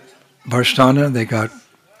went to Varshtana, they got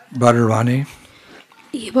Radharani.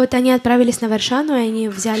 И вот они отправились на Варшану, и они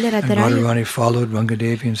взяли And Радharani. Radharani followed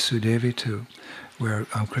Rangadevi and Sudevi to where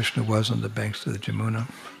Krishna was on the banks of the Jamuna.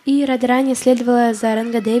 И Радharani следовала за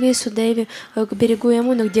Рангадеви и Судеви к берегу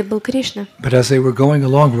Ямуны, где был Кришна. But as they were going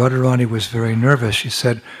along, Radharani was very nervous. She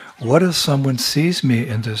said, what if someone sees me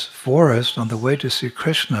in this forest on the way to see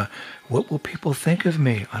Krishna? What will people think of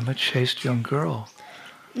me? I'm a chaste young girl.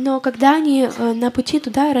 Но когда они на пути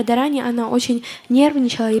туда, Радharani, она очень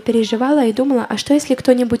нервничала и переживала, и думала: а что, если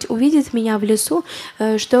кто-нибудь увидит меня в лесу?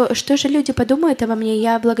 Что же люди подумают обо мне?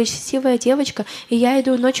 Я благочестивая девочка, и я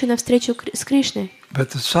иду ночью навстречу с Кришной.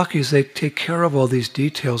 But the Sakis, they take care of all these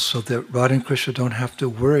details so that Radha and Krishna don't have to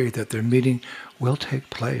worry that their meeting will take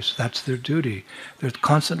place. That's their duty. They're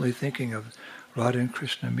constantly thinking of Radha and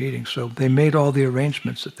Krishna meeting, so they made all the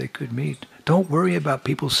arrangements that they could meet. Don't worry about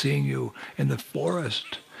people seeing you in the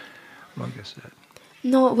forest, Ranga said.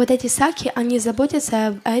 Но вот эти саки, они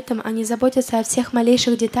заботятся о этом, они заботятся о всех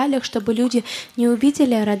малейших деталях, чтобы люди не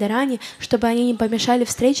увидели Радharani, чтобы они не помешали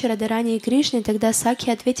встрече Радharani и Кришны. Тогда саки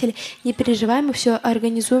ответили: не переживай, мы все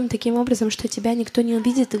организуем таким образом, что тебя никто не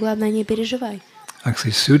увидит, и главное, не переживай.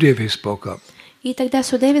 Actually, Sudevi spoke up. И тогда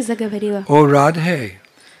Судеви заговорила: Oh Radhe,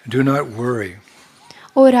 do not worry.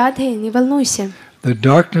 «О, Радhe, не волнуйся. The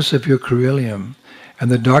darkness of your carilium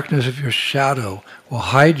and the darkness of your shadow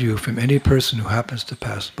will hide you from any person who happens to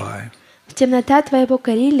pass by. Темнота твоего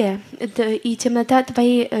Карилия и темнота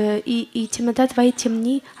твоей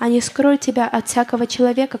темни, они скроют тебя от всякого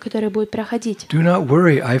человека, который будет проходить. Do not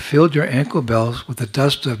worry, I filled your ankle bells with the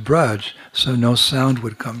dust of Braj, so no sound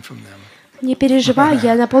would come from them. Не переживай,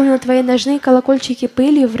 я наполнил твои ножные колокольчики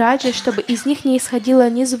пылью в Раджи, чтобы из них не исходило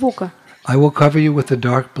ни звука. I will cover you with a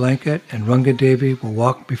dark blanket, and Rangadevi will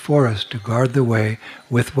walk before us to guard the way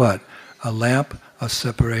with what? A lamp of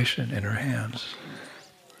separation in her hands.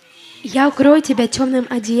 Я укрою тебя темным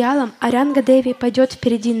одеялом, а Ранга-деви пойдет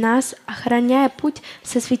впереди нас, охраняя путь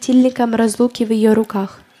со светильником разлуки в ее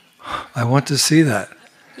руках. I want to see that.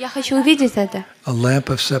 Я хочу увидеть это. A lamp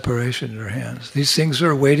of separation in her hands. These things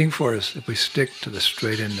are waiting for us if we stick to the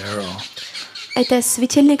straight and narrow. Это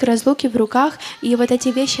светильник разлуки в руках, и вот эти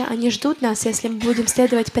вещи, они ждут нас, если мы будем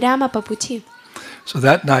следовать прямо по пути. So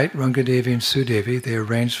that night, Rangadevi and Sudevi, they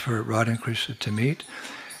arranged for Radha and Krishna to meet.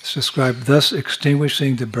 It's described thus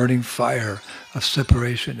extinguishing the burning fire of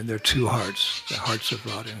separation in their two hearts, the hearts of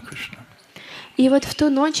Radha and Krishna. И вот в ту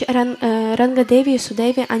ночь Ранга-деви и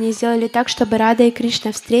Судеви, они сделали так, чтобы Рада и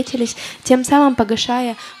Кришна встретились, тем самым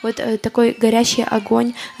погашая вот такой горящий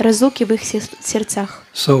огонь разлуки в их сердцах.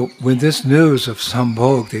 So when this news of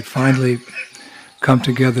Sambhog, they'd finally come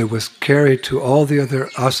together, was carried to all the other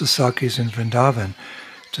Asasakis in Vrindavan,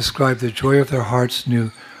 described the joy of their hearts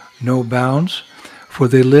knew no bounds, for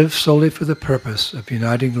they lived solely for the purpose of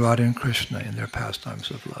uniting Radha and Krishna in their pastimes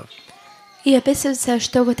of love. И описывается,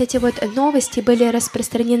 что вот эти вот новости были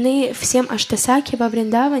распространены всем аштасаки во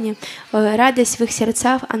Вриндаване. Радость в их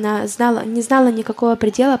сердцах, она не знала никакого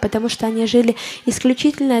предела, потому что они жили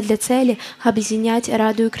исключительно для цели объединять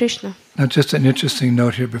Раду и Кришну. Now just an interesting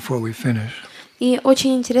note here before we finish. И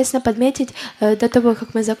очень интересно подметить до того,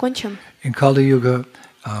 как мы закончим. In Kali Yuga,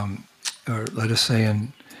 or let us say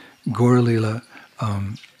in Gaura Lila,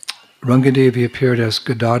 Rangadevi appeared as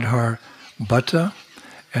Gadadhar Bhatta,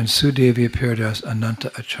 and Sudevi appeared as Ananta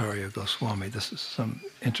Acharya Goswami. This is some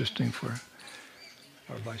interesting for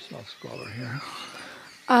our Vaishnava scholar here.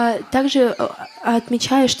 Также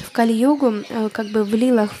отмечаю, что в Кали-югу, как бы в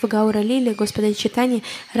лилах, в Гаура-лиле Господа Читани,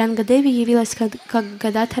 Ранга-деви явилась как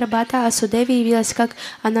Гададхар Бхатта, а Судеви явилась как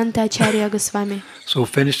Ананта Ачарья Госвами. So we'll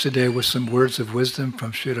finish today with some words of wisdom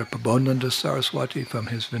from Srila Prabodhananda Saraswati from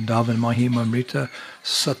his Vrindavan Mahimamrita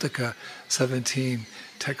Sataka 17,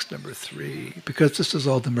 text number 3. Because this is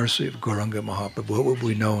all the mercy of Gauranga Mahaprabhu. What would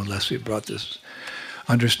we know unless we brought this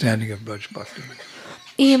understanding of Braj Bhakti?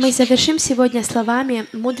 И мы завершим сегодня словами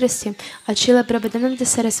мудрости от Шрила Прабодхананды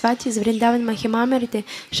Сарасвати из Вриндаван Махимамриты,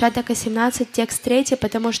 Шатака 17, текст 3,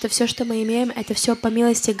 потому что все, что мы имеем, это все по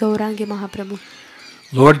милости Гауранги Махапрабху.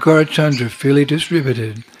 Lord Gaurachandra freely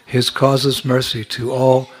distributed his causeless mercy to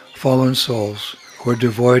all fallen souls who are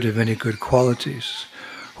devoid of any good qualities,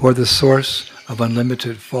 who are the source of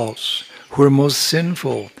unlimited faults, who are most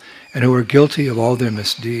sinful and who are guilty of all their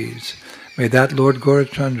misdeeds. May that Lord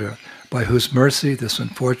Gaurachandra, by whose mercy this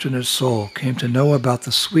unfortunate soul came to know about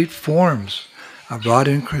the sweet forms of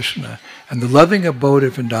Radha and Krishna and the loving abode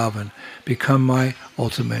of Vrindavan, become my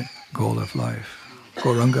ultimate goal of life.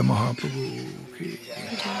 Gauranga Mahaprabhu ki.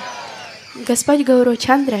 Господь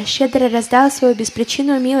Гаурачандра щедро раздал свою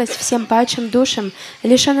беспричинную милость всем падшим душам,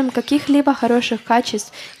 лишенным каких-либо хороших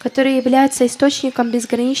качеств, которые являются источником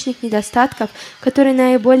безграничных недостатков, которые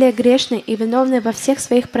наиболее грешны и виновны во всех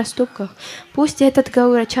своих проступках. Пусть этот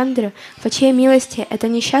Гаурачандра, по чьей милости эта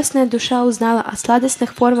несчастная душа узнала о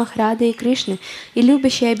сладостных формах Рады и Кришны и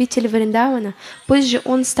любящей обитель Вриндавана, пусть же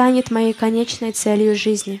он станет моей конечной целью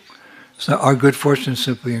жизни. So our good fortune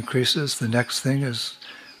simply increases. The next thing is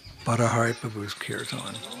Bharahari Prabhu's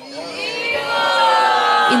Kirtan.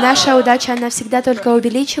 И наша удача, она всегда только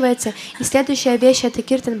увеличивается. И следующая вещь — это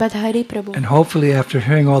Киртан Бхартахари Прабху. And hopefully after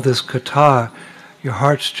hearing all this katha, your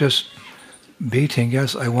heart's just beating.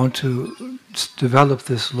 Yes, I want to develop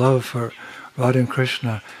this love for Radha and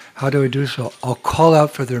Krishna. How do I do so? I'll call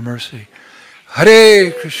out for their mercy.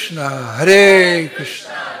 Hare Krishna, Hare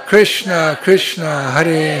Krishna, Krishna Krishna,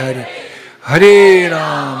 Hare Hare, Hare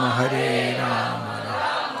Rama, Hare Rama.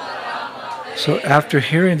 So after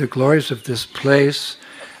hearing the glories of this place,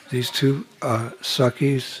 these two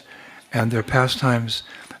Sakis and their pastimes,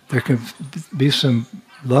 there can be some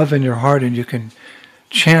love in your heart and you can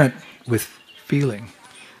chant with feeling.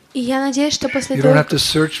 И я надеюсь, что после You don't have to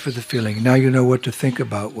search for the feeling. Now you know what to think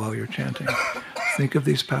about while you're chanting. Think of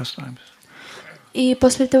these pastimes. И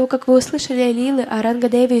после того, как вы услышали лилы о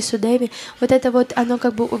Рангадеве и Судеве, вот это вот, оно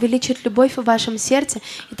как бы увеличит любовь в вашем сердце,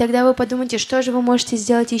 и тогда вы подумаете, что же вы можете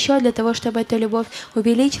сделать еще для того, чтобы эта любовь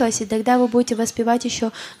увеличилась, и тогда вы будете воспевать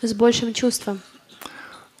еще с большим чувством.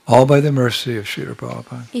 All by the mercy of Srila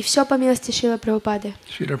Prabhupada. И все по милости Шрила Прабхупады.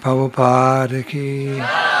 Srila Prabhupada ki,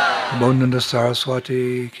 Bodhananda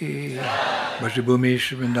Saraswati ki, Vrajabhumi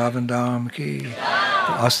Vrindavan Dham ki,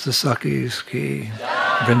 the Astasakis ki,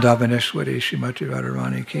 Vrindavaneshwari Srimati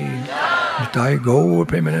Radharani ki, Nitai Gaur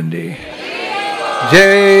Premanandi,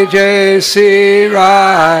 Jai Jai Sri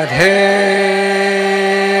Radhe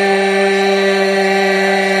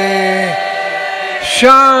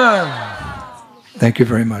Shyam. Thank you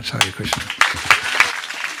very much, Hare Krishna.